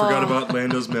 we forgot about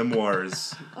Lando's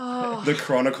memoirs. The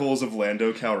Chronicles of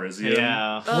Lando Calrissian.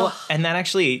 Yeah. Well, and that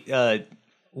actually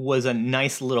was a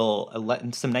nice little,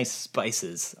 some nice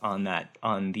spices on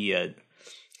the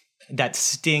that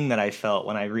sting that I felt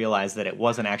when I realized that it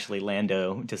wasn't actually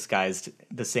Lando disguised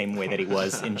the same way that he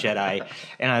was in Jedi,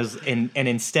 and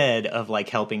instead of like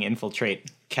helping infiltrate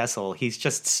Kessel, he's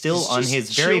just still on just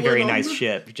his very, very chilling on nice the-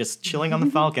 ship, just chilling on the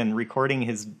Falcon, recording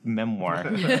his memoir.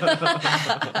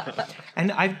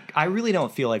 And I really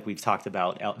don't feel like we've talked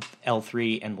about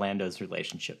L3 and Lando's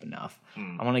relationship enough.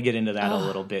 I want to get into that a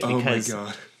little bit Oh my because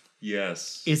god.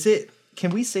 Yes.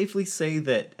 can we safely say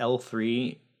that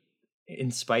L3,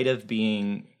 in spite of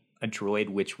being a droid,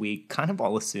 which we kind of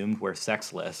all assumed were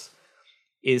sexless,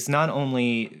 is not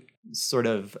only sort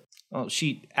of, well,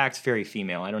 she acts very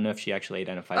female. I don't know if she actually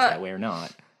identifies that way or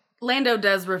not. Lando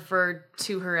does refer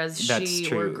to her as That's she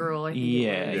true. or girl. I think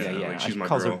Yeah, it was. yeah. like, she's my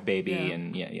calls her girl. baby, Yeah.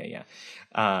 and yeah.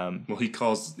 Well, he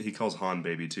calls Han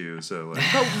baby too. So like,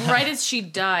 But right as she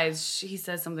dies, he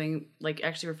says something like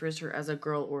actually refers to her as a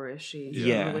girl or a she. I don't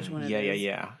Yeah, remember which one it is.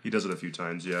 yeah. he does it a few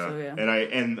times. Yeah. So, yeah.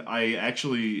 And I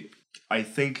actually I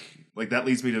think like that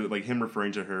leads me to like him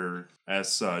referring to her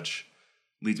as such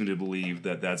leads me to believe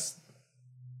that that's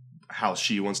how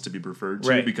she wants to be referred to.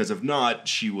 Right. Because if not,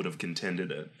 she would have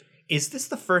contended it. Is this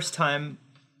the first time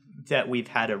that we've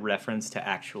had a reference to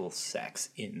actual sex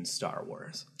in Star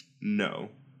Wars? No.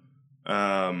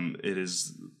 It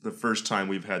is the first time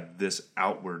we've had this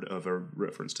outward of a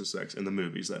reference to sex in the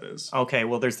movies, that is. Okay,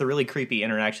 well, there's the really creepy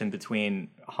interaction between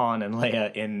Han and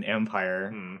Leia in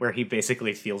Empire, where he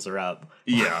basically feels her up.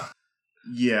 Yeah.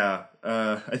 Yeah.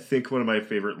 I think one of my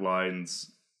favorite lines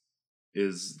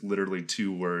is literally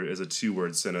a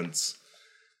two-word sentence.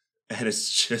 And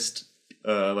it's just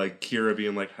like Kira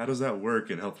being like, how does that work?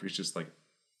 And L3's just like,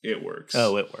 it works.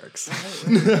 Oh, it works.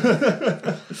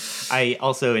 I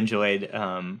also enjoyed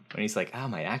when he's like, "Oh,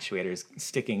 my actuator's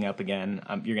sticking up again.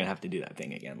 You're gonna have to do that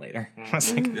thing again later." I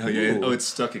was like, Oh, yeah. "Ooh." Oh, it's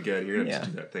stuck again. You're going to have to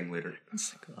Yeah. do that thing later.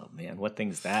 It's like, oh man, what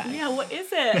thing's that? Yeah, what is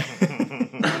it?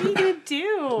 What are you gonna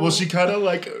do? Well, she kind of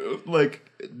like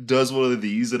does one of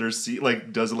these in her seat,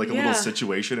 like does it like a Yeah. little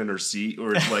situation in her seat,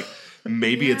 or it's like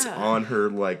maybe it's Yeah. on her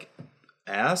like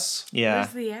ass, Yeah.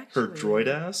 Where's the her actuator? droid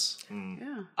ass.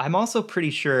 Yeah. I'm also pretty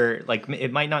sure, like,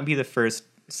 it might not be the first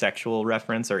sexual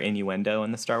reference or innuendo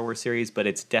in the Star Wars series, but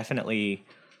it's definitely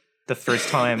the first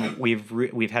time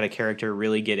we've had a character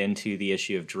really get into the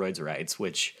issue of droids' rights,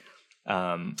 which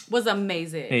Was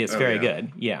amazing. is very yeah.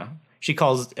 good. Yeah. She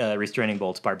calls restraining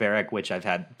bolts barbaric, which I've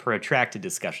had protracted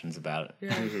discussions about.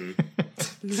 Yeah.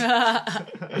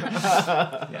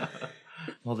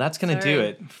 Well, that's going to do Sorry.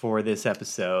 it for this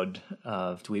episode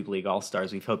of Dweeb League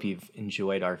All-Stars. We hope you've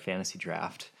enjoyed our fantasy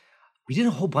draft. We did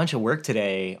a whole bunch of work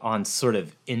today on sort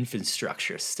of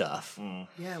infrastructure stuff.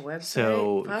 Yeah, website.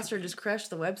 So- Foster just crushed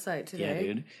the website Yeah,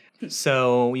 today. dude.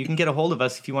 So you can get a hold of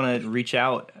us if you want to reach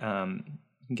out. You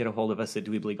can get a hold of us at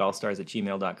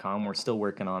dweebleagueallstars@gmail.com. We're still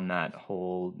working on that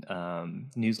whole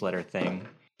newsletter thing.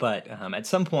 But at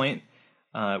some point,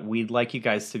 we'd like you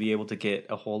guys to be able to get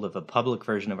a hold of a public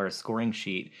version of our scoring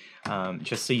sheet,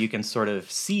 just so you can sort of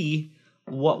see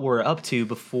what we're up to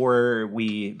before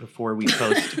we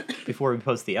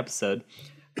post the episode.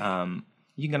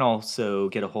 You can also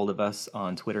get a hold of us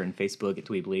on Twitter and Facebook at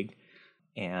Dweeb League,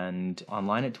 and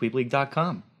online at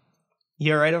dweebleague.com.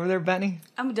 You all right over there, Benny?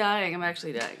 I'm dying. I'm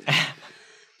actually dying.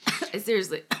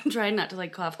 Seriously, I'm trying not to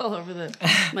like cough all over the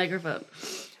microphone.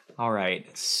 All right.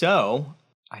 So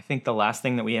I think the last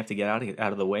thing that we have to get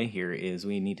out of the way here is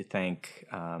we need to thank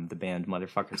the band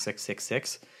Motherfucker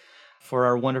 666 for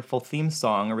our wonderful theme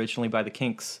song, originally by the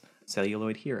Kinks,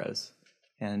 Celluloid Heroes.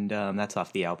 And that's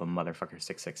off the album Motherfucker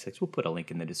 666. We'll put a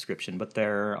link in the description, but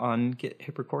they're on Get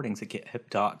Hip Recordings at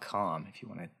gethip.com if you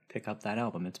want to pick up that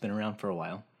album. It's been around for a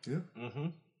while. Yeah.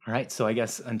 All right, so I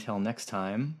guess until next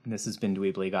time, this has been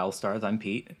Dweeb League All-Stars. I'm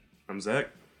Pete. I'm Zach.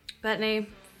 Bethany.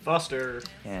 Foster.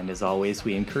 And as always,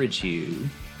 we encourage you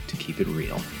to keep it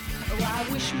real. Oh,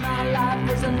 I wish my life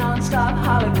was a non-stop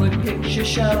Hollywood picture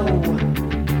show.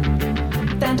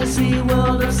 Fantasy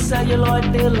world of celluloid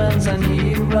villains and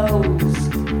heroes.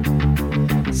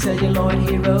 Celluloid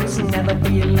heroes never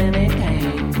feel any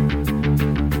pain.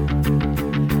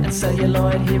 And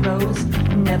celluloid heroes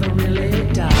never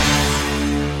really die.